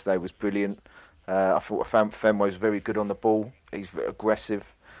Akinfenwa yesterday was brilliant. I thought Fenwa was very good on the ball. He's very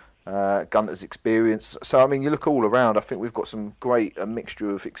aggressive. Gunter's experience. So you look all around, I think we've got a mixture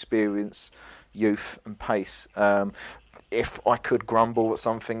of experience, youth and pace. If I could grumble at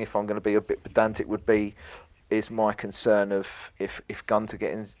something, if I'm going to be a bit pedantic, is my concern of if Gunter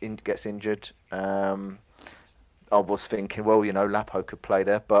gets injured. I was thinking, Lapo could play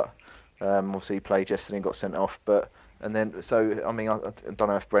there, but obviously he played yesterday and got sent off. I don't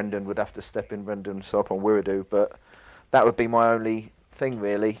know if Brendan would have to step in, Brendan Sop on Wiradoo, but that would be my only thing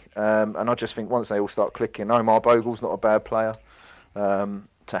really. And I just think once they all start clicking, Omar Bogle's not a bad player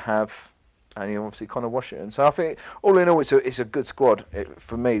to have. And you obviously Connor Washington. So I think all in all, it's a good squad.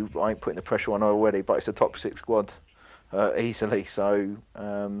 For me, I ain't putting the pressure on already, but it's a top 6 squad easily. So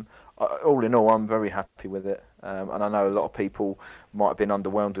all in all, I'm very happy with it. And I know a lot of people might have been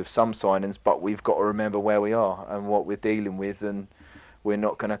underwhelmed with some signings, but we've got to remember where we are and what we're dealing with, and we're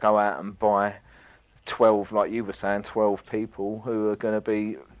not going to go out and buy 12, like you were saying, 12 people who are going to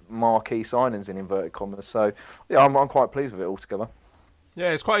be marquee signings in inverted commas. So yeah, I'm quite pleased with it altogether.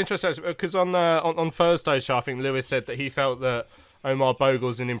 Yeah, it's quite interesting because on Thursday's show, I think Lewis said that he felt that Omar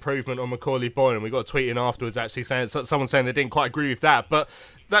Bogle's an improvement on Macaulay Boyne, and we got a tweet in afterwards actually saying someone saying they didn't quite agree with that. But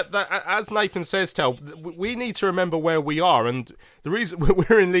that as Nathan says, we need to remember where we are, and the reason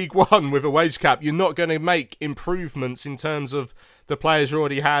we're in League One with a wage cap, you're not going to make improvements in terms of the players you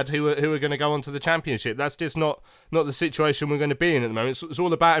already had who are going to go on to the Championship. That's just not the situation we're going to be in at the moment. It's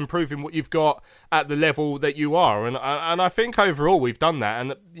all about improving what you've got at the level that you are, and I think overall we've done that.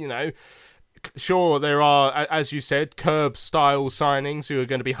 And sure, there are, as you said, Kerb-style signings who are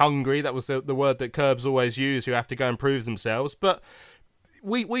going to be hungry. That was the word that Kerb's always used, who have to go and prove themselves. But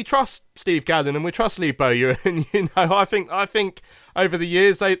we trust Steve Gallen and we trust Lee Bowyer. And, I think over the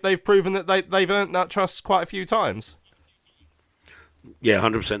years they've proven that they've earned that trust quite a few times. Yeah,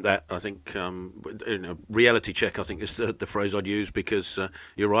 100% that. I think reality check, I think, is the phrase I'd use, because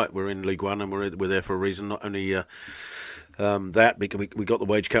you're right, we're in League One and we're there for a reason. Not only that, because we got the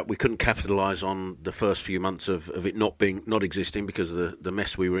wage cap, we couldn't capitalise on the first few months of it not existing because of the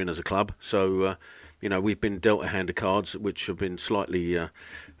mess we were in as a club. So we've been dealt a hand of cards which have been slightly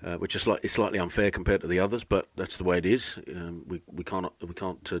unfair compared to the others, but that's the way it is. We can't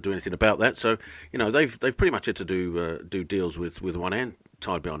do anything about that. So they've pretty much had to do deals with one hand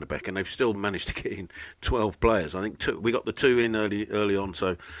tied behind the back, and they've still managed to get in 12 players. I think we got the 2 in early on,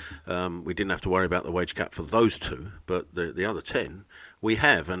 so we didn't have to worry about the wage cap for those 2, but the other 10 we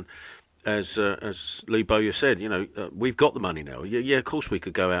have. And as Lee Bowyer said, we've got the money now. Yeah, of course we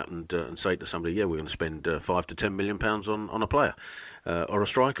could go out and say to somebody, we're going to spend £5 to £10 million on a player or a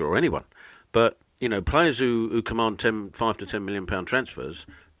striker or anyone. But players who command £5 to £10 million transfers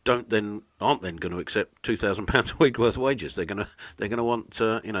aren't then going to accept £2,000 a week worth of wages. They're going to want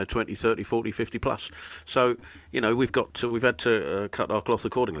 20, 30, 40, 50 plus. So we've had to cut our cloth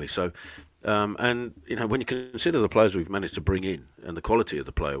accordingly. So. And when you consider the players we've managed to bring in and the quality of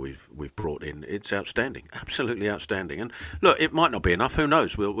the player we've brought in, it's outstanding, absolutely outstandanding. And look, it might not be enough. Who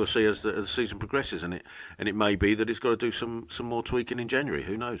knows? We'll see as the season progresses, and it may be that he's got to do some more tweaking in January.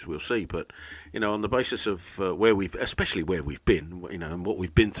 Who knows? We'll see. But on the basis of especially where we've been, and what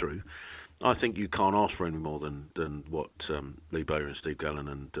we've been through, I think you can't ask for any more than what Lee Bowyer and Steve Gallen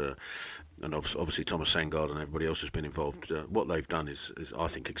and obviously Thomas Sandgaard and everybody else has been involved. What they've done is I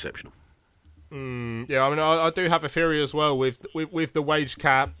think exceptional. Yeah, I mean, I do have a theory as well with the wage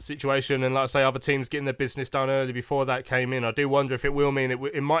cap situation, and like I say, other teams getting their business done early before that came in. I do wonder if it will mean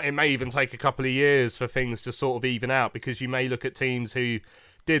it may even take a couple of years for things to sort of even out, because you may look at teams who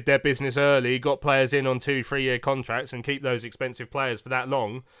did their business early, got players in on 2-3 year contracts, and keep those expensive players for that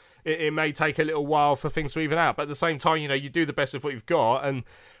long. It may take a little while for things to even out, but at the same time, you do the best of what you've got, and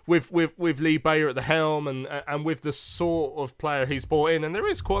with Lee Bowyer at the helm, and with the sort of player he's brought in, and there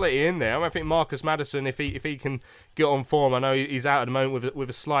is quality in there. I think Marcus Maddison, if he can get on form, I know he's out at the moment with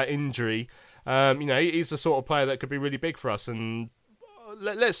a slight injury. He's the sort of player that could be really big for us, and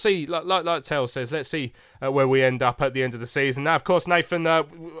let's see, like Tel says, let's see where we end up at the end of the season. Now, of course, Nathan,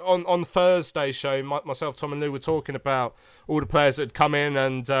 on Thursday's show, myself, Tom and Lou were talking about all the players that had come in,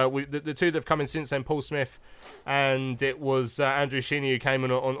 and the two that have come in since then, Paul Smith and it was Andrew Sheeny who came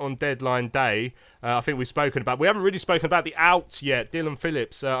in on deadline day. I think we've spoken about. We haven't really spoken about the out yet. Dylan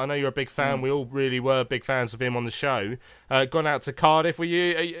Phillips, I know you're a big fan. We all really were big fans of him on the show. Gone out to Cardiff. Do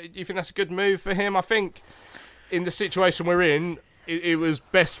you think that's a good move for him? I think in the situation we're in, it was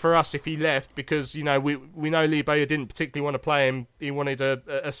best for us if he left, because we know Lee Bowyer didn't particularly want to play him. He wanted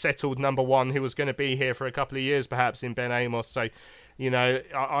a settled number one who was going to be here for a couple of years, perhaps, in Ben Amos. So,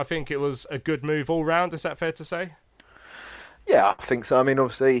 I think it was a good move all round. Is that fair to say? Yeah, I think so. I mean,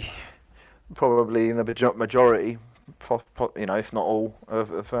 obviously, probably in the majority, if not all,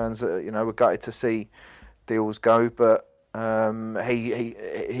 of fans, were gutted to see Deals go, but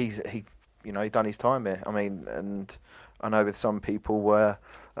he's done his time here. I mean, and I know with some people were,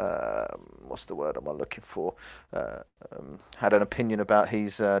 what's the word am I looking for, had an opinion about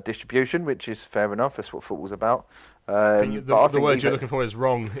his distribution, which is fair enough. That's what football's about. The word you're looking for is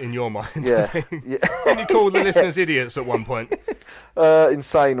wrong in your mind. Yeah. Didn't you call the listeners idiots at one point?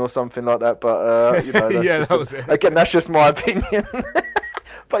 Insane or something like that. But that's that was it. Again, that's just my opinion.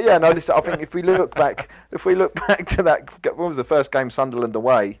 But yeah, no. Listen, I think if we look back to that, what was the first game, Sunderland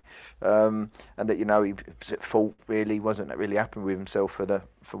away, and that he was at fault. Really, wasn't really happy with himself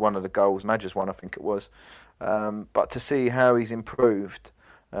for one of the goals, Madger's one, I think it was. But to see how he's improved,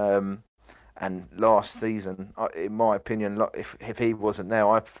 and last season, in my opinion, if he wasn't there,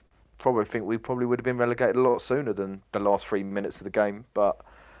 I probably think we would have been relegated a lot sooner than the last 3 minutes of the game. But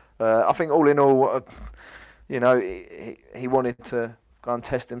I think all in all, he wanted to go and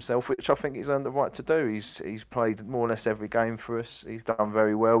test himself, which I think he's earned the right to do. He's played more or less every game for us. He's done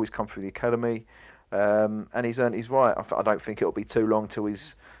very well. He's come through the academy, and he's earned his right. I don't think it'll be too long till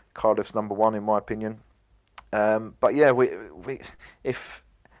he's Cardiff's number one, in my opinion. But yeah,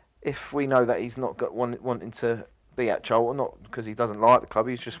 if we know that he's not wanting to be at Charlton, not because he doesn't like the club,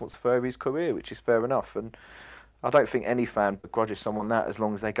 he just wants to further his career, which is fair enough. And I don't think any fan begrudges someone that, as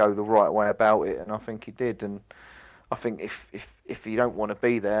long as they go the right way about it. And I think he did. And I think if you don't want to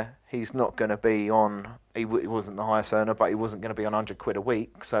be there, he's not going to be on. He wasn't the highest earner, but he wasn't going to be on £100 a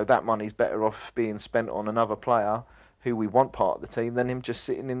week. So that money's better off being spent on another player who we want part of the team than him just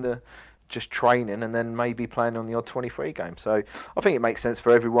sitting just training and then maybe playing on the odd 23 game. So I think it makes sense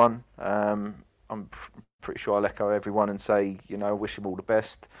for everyone. I'm pretty sure I'll echo everyone and say, wish him all the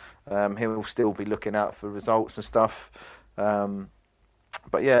best. He'll still be looking out for results and stuff.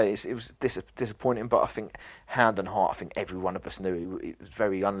 But yeah, it was disappointing. But I think hand and heart, I think every one of us knew it was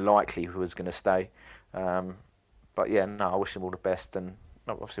very unlikely who was going to stay. But yeah, no, I wish him all the best, and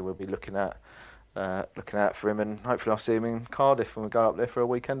obviously we'll be looking out for him, and hopefully I'll see him in Cardiff when we go up there for a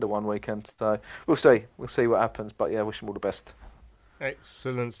weekend or one weekend. So we'll see what happens. But yeah, wish him all the best.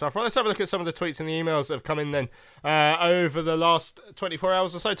 Excellent stuff. Right, let's have a look at some of the tweets and the emails that have come in then over the last 24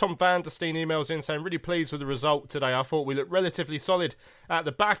 hours or so. Tom van der Steen emails in saying, really pleased with the result today. I thought we looked relatively solid at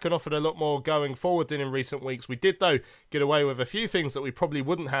the back and offered a lot more going forward than in recent weeks. We did, though, get away with a few things that we probably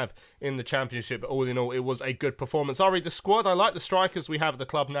wouldn't have in the Championship. But all in all, it was a good performance. I read the squad. I like the strikers we have at the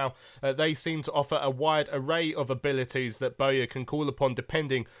club now. They seem to offer a wide array of abilities that Bowyer can call upon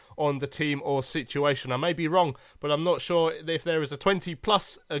depending on the team or situation. I may be wrong, but I'm not sure if there is a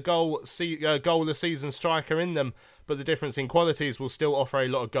 20-plus goal a season striker in them, but the difference in qualities will still offer a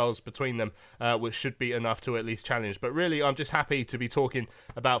lot of goals between them, which should be enough to at least challenge. But really, I'm just happy to be talking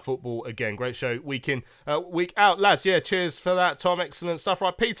about football again. Great show, week in, week out, lads. Yeah, cheers for that, Tom. Excellent stuff.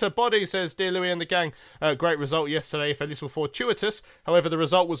 Right, Peter Body says, dear Louis and the gang, great result yesterday, if a little fortuitous. However, the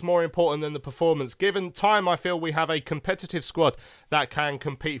result was more important than the performance. Given time, I feel we have a competitive squad that can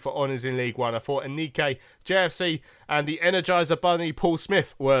compete for honours in League One. I thought Anike, JFC and the Energizer Bunny Paul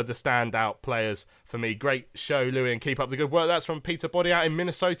Smith were the standout players for me. Great show, Louis, and keep up the good work. That's from Peter Body out in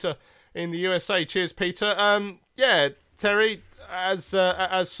Minnesota in the USA. Cheers, Peter. Yeah, Terry, as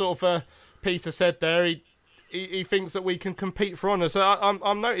sort of Peter said there, he thinks that we can compete for honours. So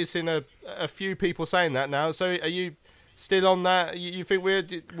I'm noticing a few people saying that now. So are you still on that? You think we're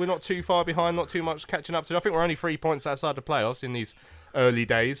not too far behind, not too much catching up to? I think we're only 3 points outside the playoffs in these early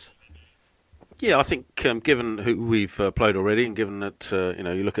days. Yeah, I think given who we've played already, and given that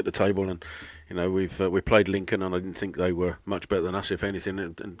you look at the table, and we played Lincoln, and I didn't think they were much better than us, if anything,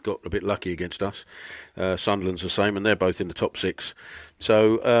 and got a bit lucky against us. Sunderland's the same, and they're both in the top 6.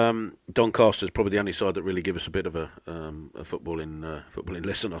 So Doncaster's probably the only side that really give us a bit of a footballing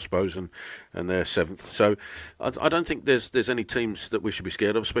lesson, I suppose, and they're 7th. So I don't think there's any teams that we should be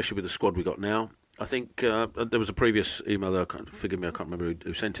scared of, especially with the squad we got now. I think there was a previous email there, forgive me, I can't remember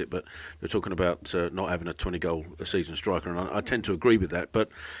who sent it, but they're talking about not having a 20-goal a season striker, and I tend to agree with that. But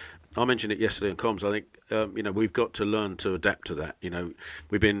I mentioned it yesterday in comms. I think we've got to learn to adapt to that.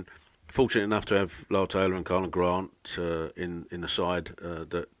 We've been fortunate enough to have Lyle Taylor and Carlin Grant in the side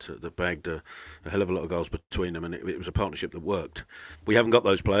that bagged a hell of a lot of goals between them, and it was a partnership that worked. We haven't got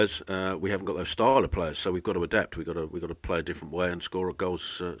those players. We haven't got those style of players, so we've got to adapt. We've got to play a different way and score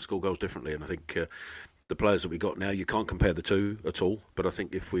goals differently. And I think the players that we got now, you can't compare the two at all. But I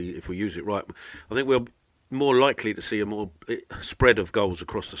think if we use it right, I think we're more likely to see a more spread of goals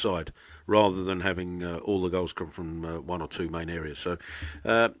across the side rather than having all the goals come from one or two main areas. So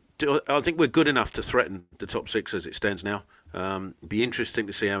I think we're good enough to threaten the top 6 as it stands now. Be interesting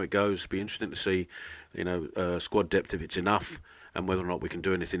to see how it goes. Be interesting to see, squad depth if it's enough, and whether or not we can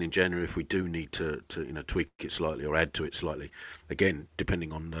do anything in January if we do need to tweak it slightly or add to it slightly. Again,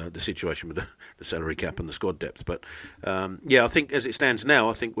 depending on the situation with the salary cap and the squad depth. But I think as it stands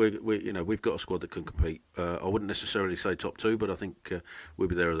now, I think we've got a squad that can compete. I wouldn't necessarily say top 2, but I think we'll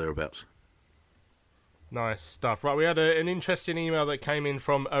be there or thereabouts. Nice stuff. Right, we had an interesting email that came in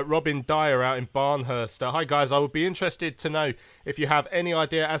from Robin Dyer out in Barnhurst. Hi guys, I would be interested to know if you have any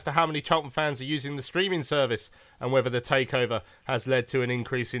idea as to how many Charlton fans are using the streaming service and whether the takeover has led to an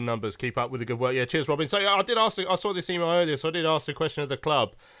increase in numbers. Keep up with the good work. Yeah, cheers, Robin. So I saw this email earlier, so I did ask the question of the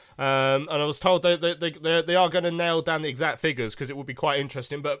club. And I was told they are going to nail down the exact figures because it would be quite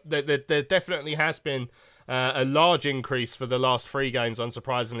interesting. But there definitely has been a large increase for the last 3 games,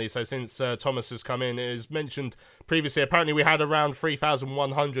 unsurprisingly. So since Thomas has come in, it is mentioned previously. Apparently, we had around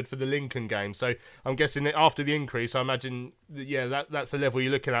 3,100 for the Lincoln game. So I'm guessing that after the increase, I imagine, that's the level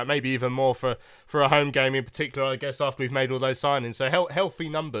you're looking at. Maybe even more for a home game in particular, I guess, after we've made all those signings. So healthy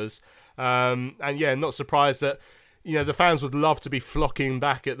numbers. Not surprised that the fans would love to be flocking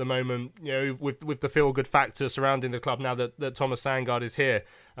back at the moment, with the feel-good factor surrounding the club now that Thomas Sandgaard is here.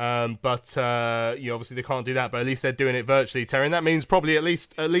 But obviously they can't do that, but at least they're doing it virtually, Terry. And that means probably at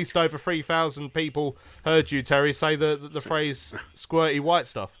least over 3,000 people heard you, Terry, say the phrase "squirty white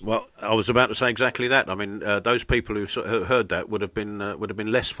stuff." Well, I was about to say exactly that. I mean, those people who heard that would have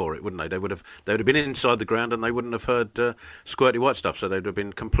been less for it, wouldn't they? They would have been inside the ground and they wouldn't have heard "squirty white stuff." So they'd have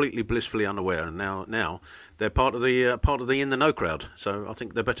been completely blissfully unaware. And now they're part of the in the know crowd. So I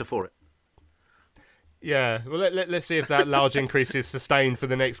think they're better for it. Yeah, well, let's see if that large increase is sustained for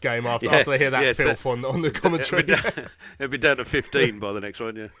the next game after they hear that filth on the commentary. It'll be down to 15 by the next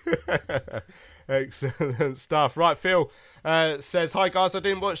one, yeah. Excellent stuff. Right, Phil, says, hi guys, I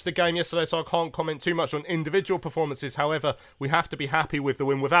didn't watch the game yesterday, so I can't comment too much on individual performances. However, we have to be happy with the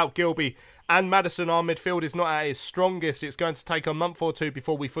win. Without Gilby and Maddison, our midfield is not at its strongest. It's going to take a month or two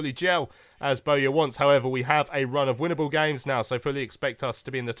before we fully gel as Bowyer wants. However, we have a run of winnable games now, so fully expect us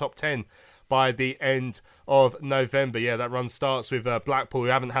to be in the top 10 by the end of November. Yeah, that run starts with Blackpool, who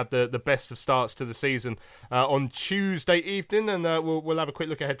haven't had the best of starts to the season, on Tuesday evening, and we'll have a quick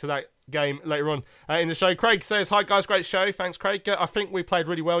look ahead to that game later on in the show. Craig says, hi guys, great show. Thanks, Craig. I think we played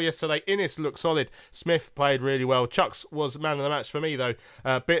really well yesterday. Innes looked solid. Smith played really well. Chucks was man of the match for me, though.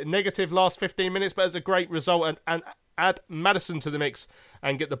 Bit negative last 15 minutes, but as a great result, and add Maddison to the mix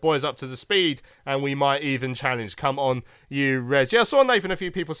and get the boys up to the speed, and we might even challenge. Come on, you Reds. Yeah, I saw Nathan, a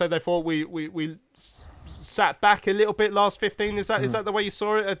few people said they thought we sat back a little bit last 15. Is that the way you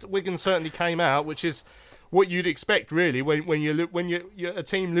saw it? Wigan certainly came out, which is what you'd expect, really, when you're a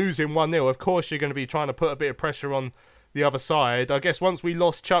team losing 1-0. Of course, you're going to be trying to put a bit of pressure on the other side. I guess once we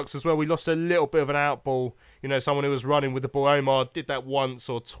lost Chucks as well, we lost a little bit of an outball. You know, someone who was running with the ball. Omar did that once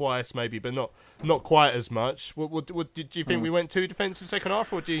or twice, maybe, but not quite as much. Did you think we went too defensive second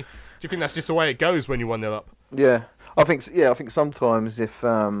half, or do you think that's just the way it goes when you 1-0 up? Yeah, I think sometimes if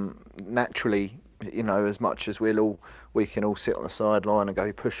naturally, you know, as much as we can all sit on the sideline and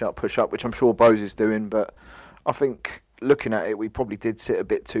go push up, which I'm sure Bose is doing, but I think looking at it, we probably did sit a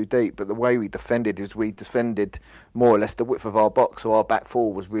bit too deep. But the way we defended is we defended more or less the width of our box, so our back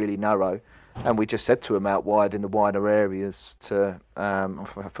four was really narrow, and we just said to them out wide in the wider areas to I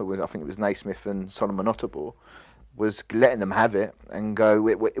think it was Naismith and Solomon Otterbourne, was letting them have it and go.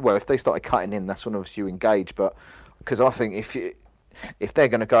 Well, if they started cutting in, that's when obviously you engage. But because I think if they're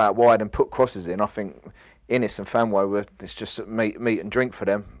going to go out wide and put crosses in, I think Innes and Fanwo it's just meat and drink for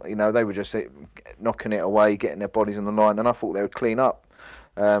them. You know, they were just knocking it away, getting their bodies on the line, and I thought they would clean up.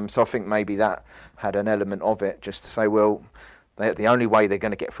 So I think maybe that had an element of it, just to say, well, the only way they're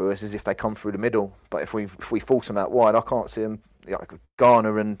going to get through us is if they come through the middle. But if we force them out wide, I can't see them. Like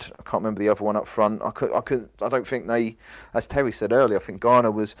Garner and I can't remember the other one up front. I don't think they, as Terry said earlier, I think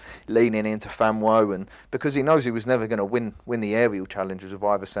Garner was leaning into Fanwo, and because he knows he was never going to win the aerial challenges with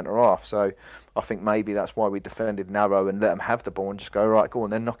either centre half. So I think maybe that's why we defended narrow and let them have the ball and just go, right, go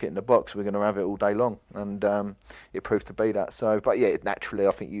on, then knock it in the box. We're going to have it all day long, and it proved to be that. So, but yeah, naturally,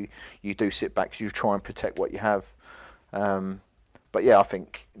 I think you do sit back because you try and protect what you have. But yeah, I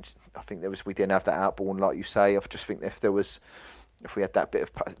think we didn't have that outball, and like you say, I just think if we had that bit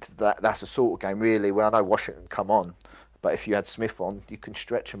of that's a sort of game really. Well, I know Washington come on, but if you had Smith on, you can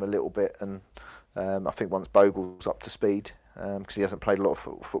stretch him a little bit, and I think once Bogle's up to speed, because he hasn't played a lot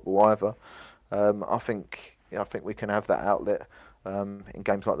of football either, I think we can have that outlet in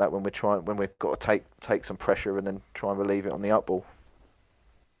games like that when we've got to take some pressure and then try and relieve it on the outball.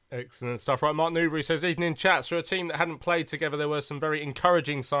 Excellent stuff. Right, Mark Newbury says, evening chats. For a team that hadn't played together, there were some very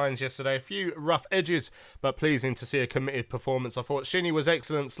encouraging signs yesterday. A few rough edges, but pleasing to see a committed performance. I thought Shinnie was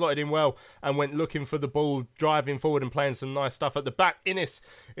excellent, slotted in well, and went looking for the ball, driving forward and playing some nice stuff. At the back, Innes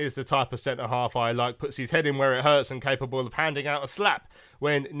is the type of centre-half I like, puts his head in where it hurts and capable of handing out a slap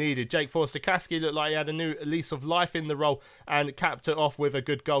when needed. Jake Forster-Caskey looked like he had a new lease of life in the role and capped it off with a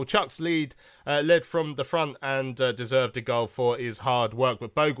good goal. Chucks led from the front and deserved a goal for his hard work,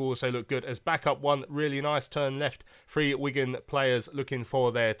 but Bogle also looked good as backup. One really nice turn left. 3 Wigan players looking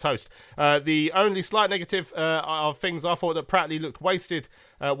for their toast. The only slight negative of things, I thought that Pratley looked wasted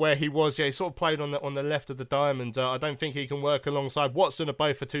where he was. Yeah, he sort of played on the left of the diamond. I don't think he can work alongside Watson, or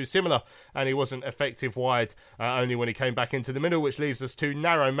both are too similar, and he wasn't effective wide only when he came back into the middle, which leaves us too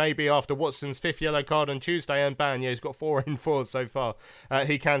narrow. Maybe after Watson's 5th yellow card on Tuesday, and bang, yeah, he's got 4 in 4 so far.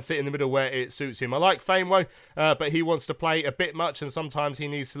 He can sit in the middle where it suits him. I like Famewo, but he wants to play a bit much, and sometimes he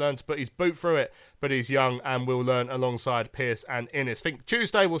needs to learn to put his boot through it, but he's young and will learn alongside Pearce and Innes. I think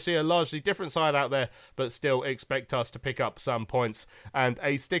Tuesday we'll see a largely different side out there, but still expect us to pick up some points and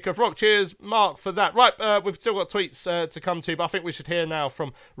a stick of rock. Cheers, Mark, for that. Right, we've still got tweets to come to, but I think we should hear now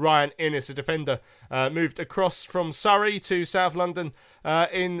from Ryan Innes, a defender moved across from Surrey to South London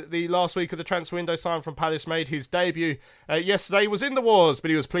in the last week of the transfer window. Signed from Palace, made his debut yesterday. Was in the wars,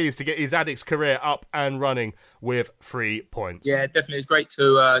 but he was pleased to get his Addicks career up and running with 3 points. Yeah, definitely. It's great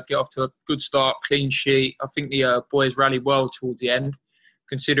to get off to a good start, clean sheet. I think the boys rallied well towards the end,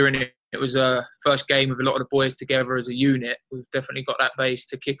 considering it was a first game with a lot of the boys together as a unit. We've definitely got that base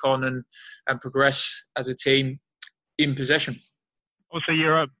to kick on and progress as a team in possession. Also,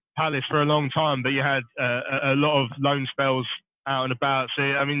 you're at Palace for a long time, but you had a lot of loan spells out and about. So,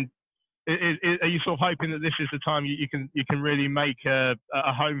 I mean, are you sort of hoping that this is the time you can really make a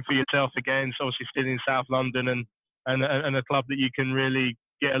home for yourself again? So obviously still in South London and a club that you can really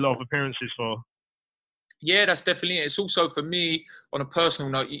get a lot of appearances for. Yeah, that's definitely it. It's also for me, on a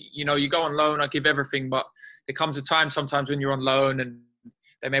personal note, you know, you go on loan, I give everything, but there comes a time sometimes when you're on loan and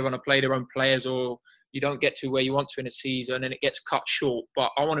they may want to play their own players, or you don't get to where you want to in a season and it gets cut short.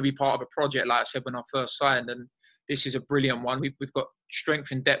 But I want to be part of a project, like I said, when I first signed, and this is a brilliant one. We've got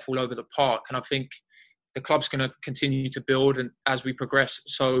strength and depth all over the park, and I think the club's going to continue to build and as we progress.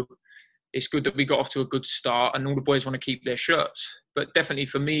 So it's good that we got off to a good start and all the boys want to keep their shirts. But definitely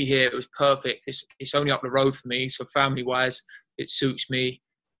for me here, it was perfect. It's only up the road for me. So family-wise, it suits me.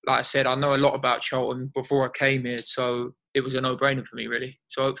 Like I said, I know a lot about Charlton before I came here. So it was a no-brainer for me, really.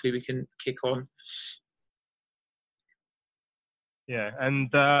 So hopefully we can kick on. Yeah, and,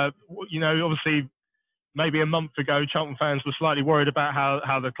 you know, obviously maybe a month ago, Charlton fans were slightly worried about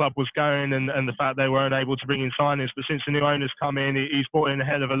how the club was going and the fact they weren't able to bring in signings. But since the new owner's come in, he's brought in a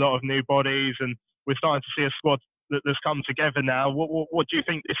hell of a lot of new bodies, and we're starting to see a squad that's come together now. What do you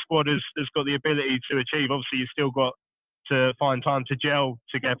think this squad has got the ability to achieve? Obviously, you've still got to find time to gel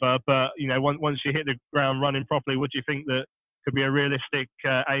together, but you know, once you hit the ground running properly, what do you think that could be a realistic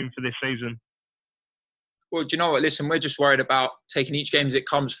aim for this season? Well, do you know what? Listen, we're just worried about taking each game as it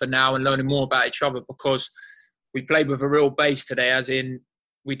comes for now and learning more about each other, because we played with a real base today, as in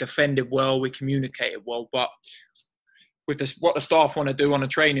we defended well, we communicated well. But with this, what the staff want to do on a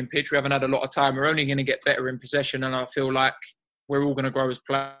training pitch, we haven't had a lot of time. We're only going to get better in possession, and I feel like we're all going to grow as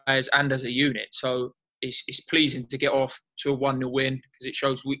players and as a unit. So it's pleasing to get off to a 1-0 win, because it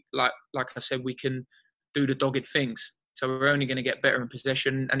shows we, like I said, we can do the dogged things. So we're only going to get better in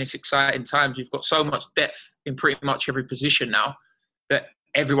possession, and it's exciting times. We've got so much depth in pretty much every position now that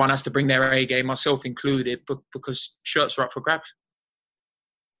everyone has to bring their A game, myself included, because shirts are up for grabs.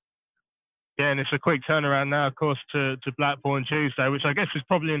 Yeah, and it's a quick turnaround now, of course, to Blackpool on Tuesday, which I guess is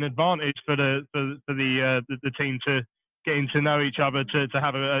probably an advantage for the team to getting to know each other, to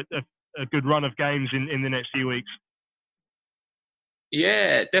have a good run of games in the next few weeks.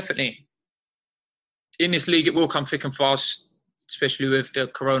 Yeah, definitely. In this league, it will come thick and fast, especially with the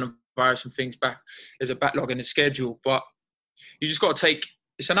coronavirus and things back. There's a backlog in the schedule, but you just got to take.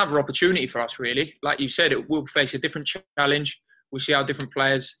 It's another opportunity for us, really. Like you said, it will face a different challenge. We'll see how different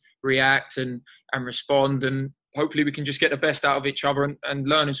players react and respond, and hopefully we can just get the best out of each other and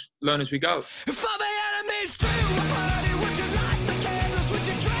learn as we go.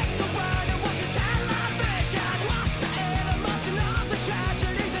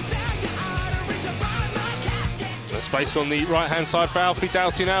 Space on the right-hand side for Alfie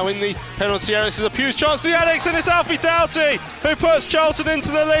Doughty now in the penalty area. This is a huge chance for the Alex, and it's Alfie Doughty who puts Charlton into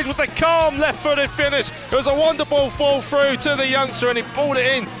the lead with a calm left-footed finish. It was a wonderful fall through to the youngster, and he balled it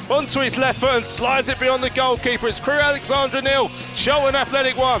in onto his left foot and slides it beyond the goalkeeper. It's Crewe Alexandra 0, Charlton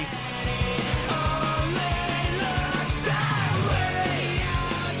Athletic 1.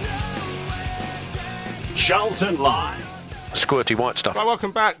 Charlton Live. Squirty white stuff. Right,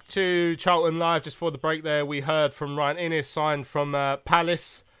 welcome back to Charlton Live. Just for the break there, we heard from Ryan Inniss, signed from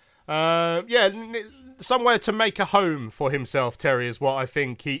Palace. Somewhere to make a home for himself, Terry, is what I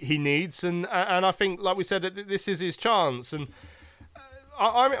think he needs. And I think, like we said, this is his chance. And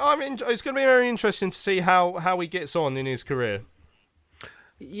it's going to be very interesting to see how he gets on in his career.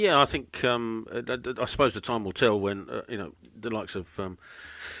 Yeah, I think I suppose the time will tell when the likes of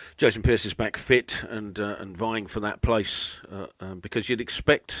Jason Pearce is back fit and vying for that place, because you'd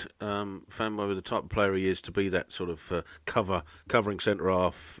expect Fanmo, with the type of player he is, to be that sort of covering centre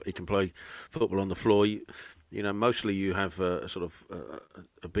half. He can play football on the floor. Mostly you have a sort of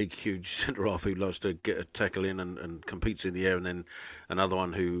a big, huge centre half who loves to get a tackle in and competes in the air, and then another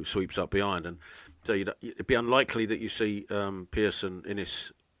one who sweeps up behind. And so it'd be unlikely that you see Pearce and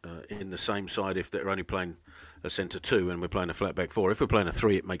Inniss in the same side if they're only playing a centre 2 and we're playing a flat back 4. If we're playing a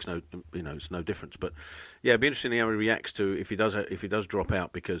 3, it makes it's no difference. But yeah, it'd be interesting how he reacts to if he does drop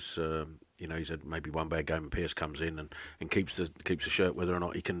out, because he's had maybe one bad game and Pearce comes in and keeps the shirt, whether or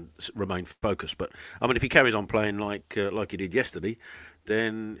not he can remain focused. But I mean, if he carries on playing like he did yesterday,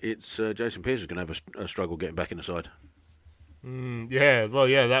 then it's Jason Pearce is going to have a struggle getting back in the side.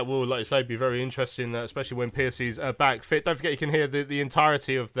 That will, like you say, be very interesting, especially when Pearce is back fit. Don't forget, you can hear the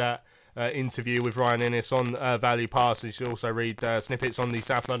entirety of that interview with Ryan Inniss on Valley Pass. You should also read snippets on the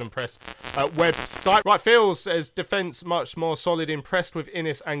South London Press website. Right, Phil says defence much more solid, impressed with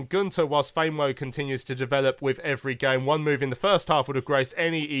Inniss and Gunter, whilst Famewell continues to develop with every game. One move in the first half would have graced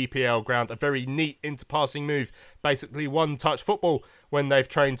any EPL ground, a very neat interpassing move, basically one-touch football. When they've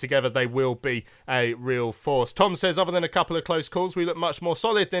trained together, they will be a real force. Tom says, other than a couple of close calls, we look much more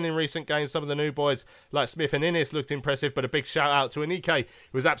solid than in recent games. Some of the new boys like Smith and Inniss looked impressive, but a big shout out to Anike,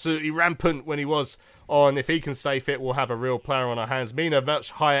 who was absolutely rampant when he was on. If he can stay fit, we'll have a real player on our hands. Mina,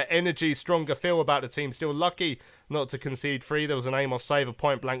 much higher energy, stronger feel about the team. Still lucky not to concede 3. There was an Amos save, a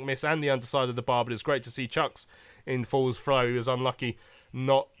point-blank miss, and the underside of the bar, but it's great to see Chuks in Falls throw. He was unlucky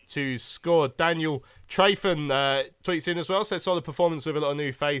not to score. Daniel Trafan tweets in as well, says solid performance with a lot of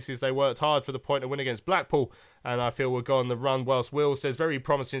new faces. They worked hard for the point to win against Blackpool, and I feel we'll go on the run. Whilst Will says very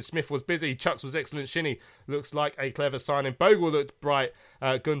promising. Smith was busy, Chuks was excellent, Shinnie looks like a clever signing, Bogle looked bright,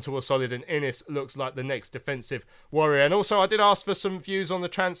 Gunter was solid, and Innes looks like the next defensive warrior. And also I did ask for some views on the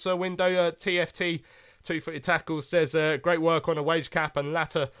transfer window. TFT Two-Footed Tackles says great work on a wage cap and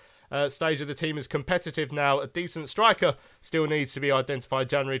latter stage of the team is competitive now. A decent striker still needs to be identified.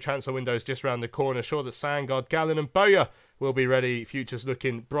 January transfer window is just around the corner. Sure that Sangard, Gallen and Bowyer will be ready. Future's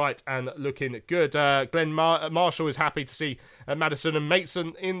looking bright and looking good. Glenn Marshall is happy to see Madison and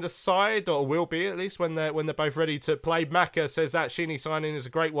Mason in the side, or will be at least when they're both ready to play. Macca says that Shinnie signing is a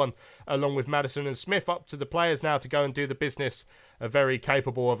great one, along with Madison and Smith. Up to the players now to go and do the business. Very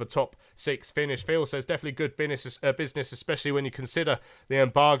capable of a top 6 finish. Phil says definitely good business, especially when you consider the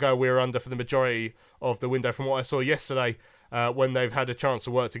embargo we were under for the majority of the window. From what I saw yesterday, when they've had a chance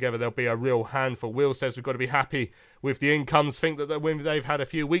to work together, there'll be a real handful. Will says we've got to be happy with the incomes. Think that when they've had a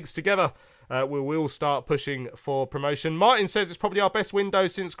few weeks together, we will start pushing for promotion. Martin says it's probably our best window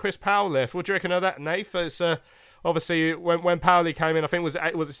since Chris Powell left. What do you reckon of that, Nath? It's obviously when Powley came in, I think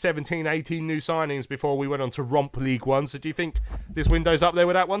it was 17, 18 new signings before we went on to romp League One. So do you think this window's up there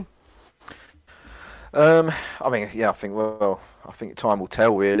with that one? I think time will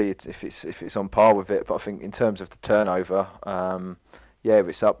tell really if it's on par with it. But I think in terms of the turnover,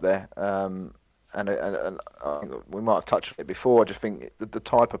 it's up there. And I think we might have touched on it before. I just think the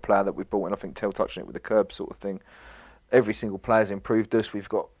type of player that we brought in, I think Tel touched on it with the curb sort of thing. Every single player's improved us. We've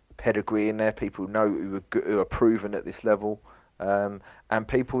got pedigree in there. People know who are proven at this level, and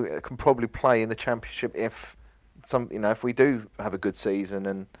people can probably play in the Championship if we do have a good season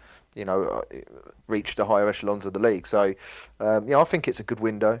and reach the higher echelons of the league. So I think it's a good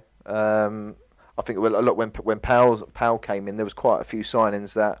window. I think a lot when Powell came in, there was quite a few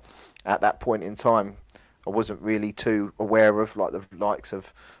signings that at that point in time I wasn't really too aware of, like the likes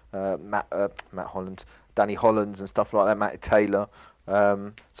of Matt Holland, Danny Hollands and stuff like that, Matt Taylor.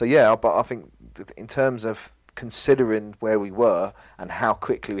 But I think in terms of considering where we were and how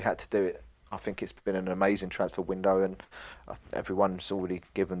quickly we had to do it, I think it's been an amazing transfer window, and everyone's already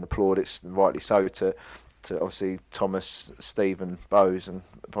given the plaudits, and rightly so, to obviously Thomas, Stephen, Bowes, and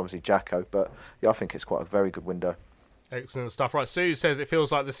obviously Jacko. But I think it's quite a very good window. Excellent stuff. Right, Sue says it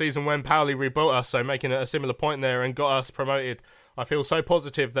feels like the season when Powley rebuilt us, so making a similar point there and got us promoted. I feel so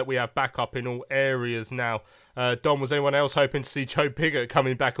positive that we have backup in all areas now. Dom, was anyone else hoping to see Joe Pigott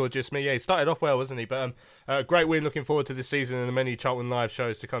coming back or just me? Yeah, he started off well, wasn't he? But great win, looking forward to this season and the many Charlton Live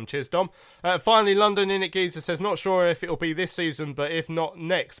shows to come. Cheers, Dom. Finally, London in it Geezer says, not sure if it'll be this season, but if not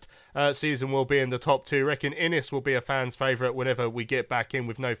next season, we'll be in the top 2. Reckon Innes will be a fan's favourite whenever we get back in.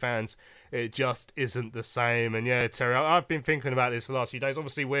 With no fans, it just isn't the same. And yeah, Terry, I've been thinking about this the last few days.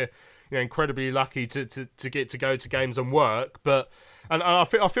 Obviously, we're incredibly lucky to get to go to games and work, and I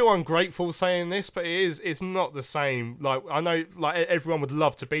feel ungrateful saying this, but it's not the same. Like, I know, like, everyone would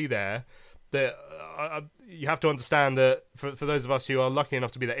love to be there, but you have to understand that for those of us who are lucky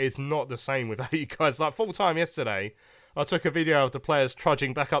enough to be there, it's not the same without you guys. Like, full time yesterday, I took a video of the players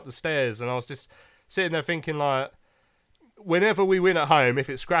trudging back up the stairs, and I was just sitting there thinking, like, whenever we win at home, if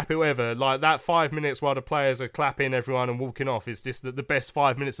it's scrappy or whatever, like that 5 minutes while the players are clapping everyone and walking off is just the best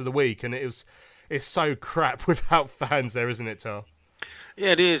 5 minutes of the week, and it's so crap without fans there, isn't it, Tar?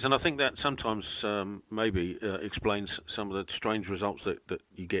 Yeah, it is, and I think that sometimes maybe explains some of the strange results that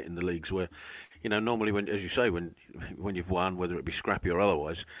you get in the leagues where, normally when, as you say, when you've won, whether it be scrappy or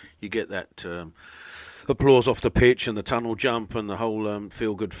otherwise, you get that applause off the pitch and the tunnel jump and the whole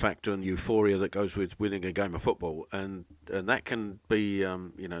feel-good factor and euphoria that goes with winning a game of football, and that can be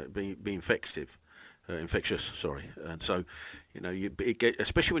be infectious. Sorry, and so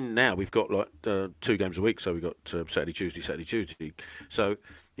especially when now we've got like 2 games a week, so we've got Saturday, Tuesday. So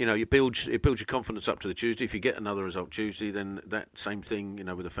it builds your confidence up to the Tuesday. If you get another result Tuesday, then that same thing,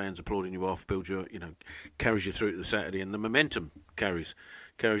 with the fans applauding you off, builds your, carries you through to the Saturday, and the momentum carries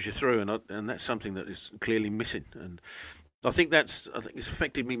you through, and that's something that is clearly missing. And I think it's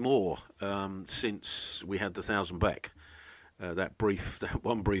affected me more since we had the 1,000 back. That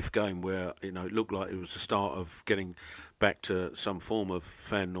one brief game where it looked like it was the start of getting back to some form of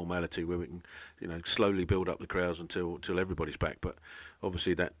fan normality, where we can slowly build up the crowds until everybody's back. But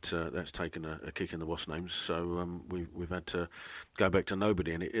obviously that's taken a kick in the wasp names, so we've had to go back to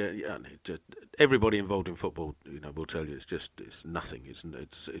nobody. And everybody involved in football, will tell you it's nothing.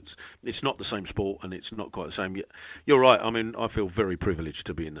 It's not the same sport, and it's not quite the same. You're right. I mean, I feel very privileged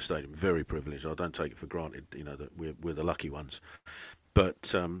to be in the stadium. Very privileged. I don't take it for granted. That we're the lucky ones.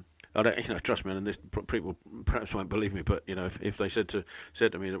 But I don't, trust me, and this people perhaps won't believe me, but if they said to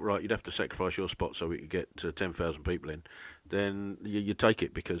me that right, you'd have to sacrifice your spot so we could get 10,000 people in, then you take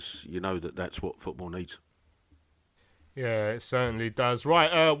it because you know that's what football needs. Yeah, it certainly does.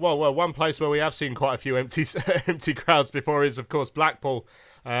 Right, well, one place where we have seen quite a few empty crowds before is, of course, Blackpool.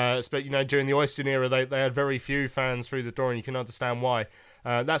 But during the Oyston era, they had very few fans through the door, and you can understand why.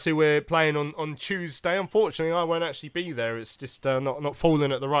 That's who we're playing on Tuesday. Unfortunately, I won't actually be there. It's just not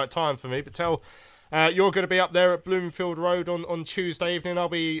falling at the right time for me. But you're going to be up there at Bloomfield Road on Tuesday evening. I'll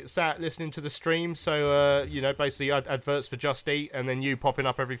be sat listening to the stream. So, basically adverts for Just Eat and then you popping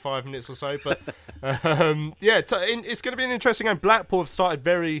up every 5 minutes or so. But, it's going to be an interesting game. Blackpool have started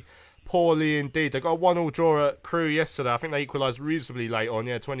very poorly indeed. They got a 1-1 draw at Crewe yesterday. I think they equalised reasonably late on,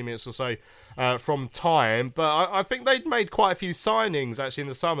 20 minutes or so from time. But I think they'd made quite a few signings actually in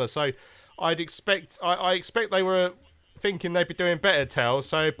the summer. So I expect they were thinking they'd be doing better, Tel.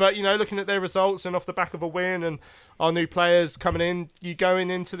 So, but looking at their results and off the back of a win and our new players coming in, you going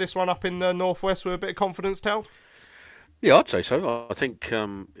into this one up in the northwest with a bit of confidence, Tel? Yeah, I'd say so. I think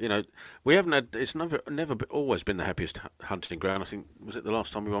we haven't had. It's never always been the happiest hunting ground. I think was it the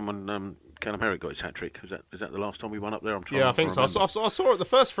last time we won when Callum Herrick got his hat trick? Is that the last time we won up there? I think so. I saw it the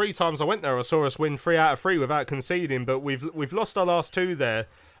first 3 times I went there. I saw us win 3 out of 3 without conceding, but we've lost our last 2 there.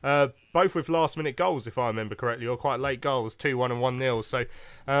 Both with last-minute goals, if I remember correctly, or quite late goals, 2-1 and 1-0. So,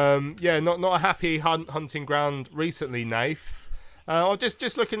 not a happy hunting ground recently, Nath.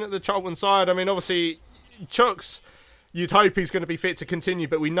 Just looking at the Charlton side, I mean, obviously, Chuks, you'd hope he's going to be fit to continue,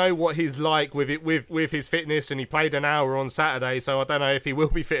 but we know what he's like with his fitness, and he played an hour on Saturday, so I don't know if he will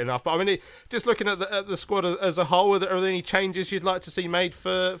be fit enough. But I mean, just looking at the squad as a whole, are there any changes you'd like to see made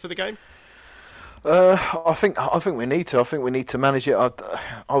for the game? I think we need to. I think we need to manage it.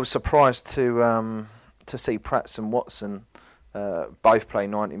 I was surprised to see Prats and Watson both play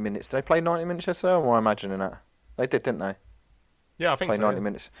 90 minutes. Did they play 90 minutes yesterday, or am I imagining that? They did, didn't they? Yeah, I think play so. 90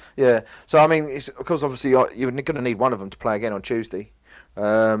 minutes. Yeah. So I mean, it's because obviously you're going to need one of them to play again on Tuesday.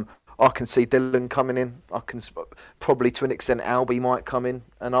 I can see Dylan coming in. I can probably to an extent Albie might come in,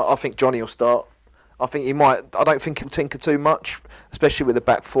 and I think Johnny will start. I think he might. I don't think he'll tinker too much, especially with the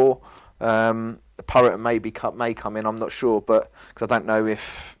back 4. Purritt may come in, I'm not sure, but because I don't know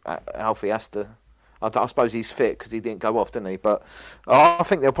if Alfie has to. I suppose he's fit because he didn't go off, didn't he? But I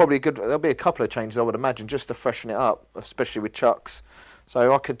think there'll be a couple of changes, I would imagine, just to freshen it up, especially with Chuks.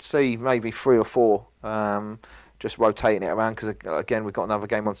 So I could see maybe 3 or 4 just rotating it around because again we've got another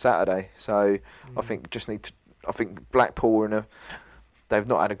game on Saturday. So I think I think Blackpool they've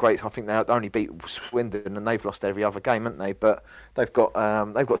not had a great. I think they only beat Swindon and they've lost every other game, haven't they? But they've got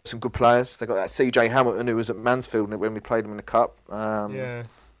some good players. They've got that CJ Hamilton who was at Mansfield when we played them in the Cup.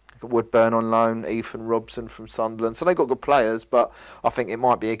 Got Woodburn on loan, Ethan Robson from Sunderland. So they've got good players, but I think it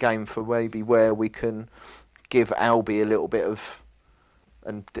might be a game for maybe where we can give Albie a little bit of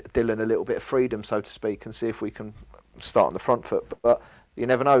and Dylan a little bit of freedom, so to speak, and see if we can start on the front foot. But you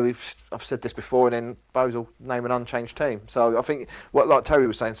never know. I've said this before, and then Bose will name an unchanged team. So I think, like Terry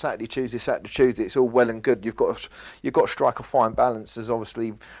was saying, Saturday, Tuesday, it's all well and good. You've got to strike a fine balance. There's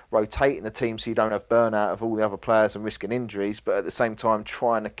obviously rotating the team so you don't have burnout of all the other players and risking injuries, but at the same time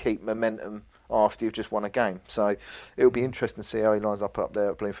trying to keep momentum after you've just won a game. So it'll be interesting to see how he lines up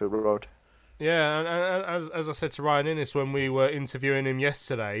there at Bloomfield Road. Yeah, and as I said to Ryan Innes when we were interviewing him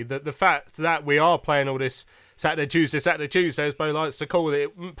yesterday, that the fact that we are playing all this Saturday, Tuesday, as Bo likes to call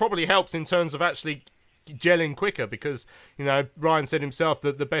it probably helps in terms of actually gelling quicker because, Ryan said himself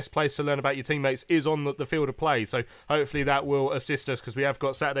that the best place to learn about your teammates is on the field of play. So hopefully that will assist us because we have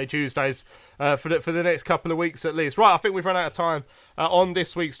got Saturday, Tuesdays for the next couple of weeks at least. Right, I think we've run out of time on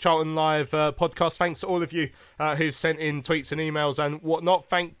this week's Charlton Live podcast. Thanks to all of you who've sent in tweets and emails and whatnot.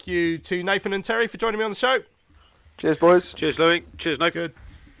 Thank you to Nathan and Terry for joining me on the show. Cheers, boys. Cheers, Louis. Cheers, Nathan.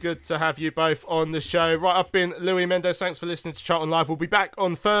 Good to have you both on the show. Right, I've been Louis Mendes. Thanks for listening to Charlton Live. We'll be back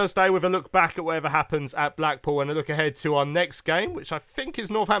on Thursday with a look back at whatever happens at Blackpool and a look ahead to our next game, which I think is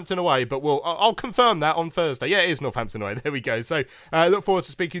Northampton away, but I'll confirm that on Thursday. Yeah, it is Northampton away. There we go. So look forward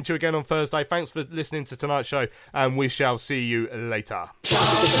to speaking to you again on Thursday. Thanks for listening to tonight's show, and we shall see you later.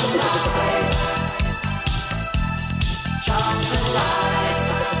 Charlton Live.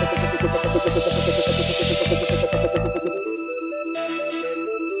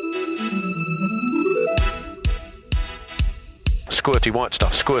 Squirty white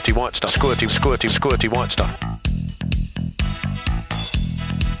stuff, squirty white stuff, squirty white stuff.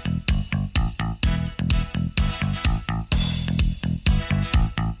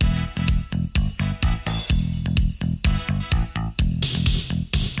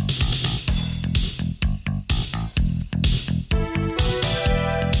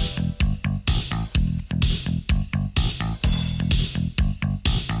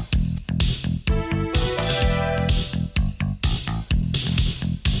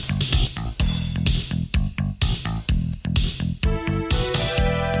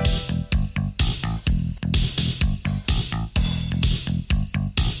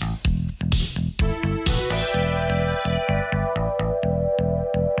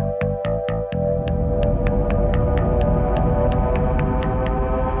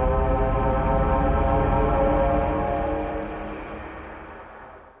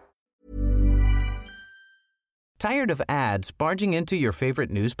 Tired of ads barging into your favorite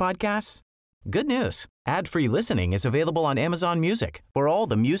news podcasts? Good news. Ad-free listening is available on Amazon Music for all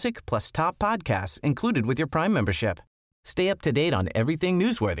the music plus top podcasts included with your Prime membership. Stay up to date on everything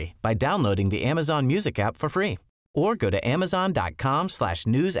newsworthy by downloading the Amazon Music app for free or go to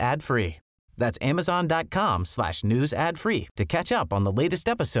amazon.com/news ad free. That's amazon.com/news ad free to catch up on the latest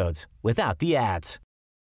episodes without the ads.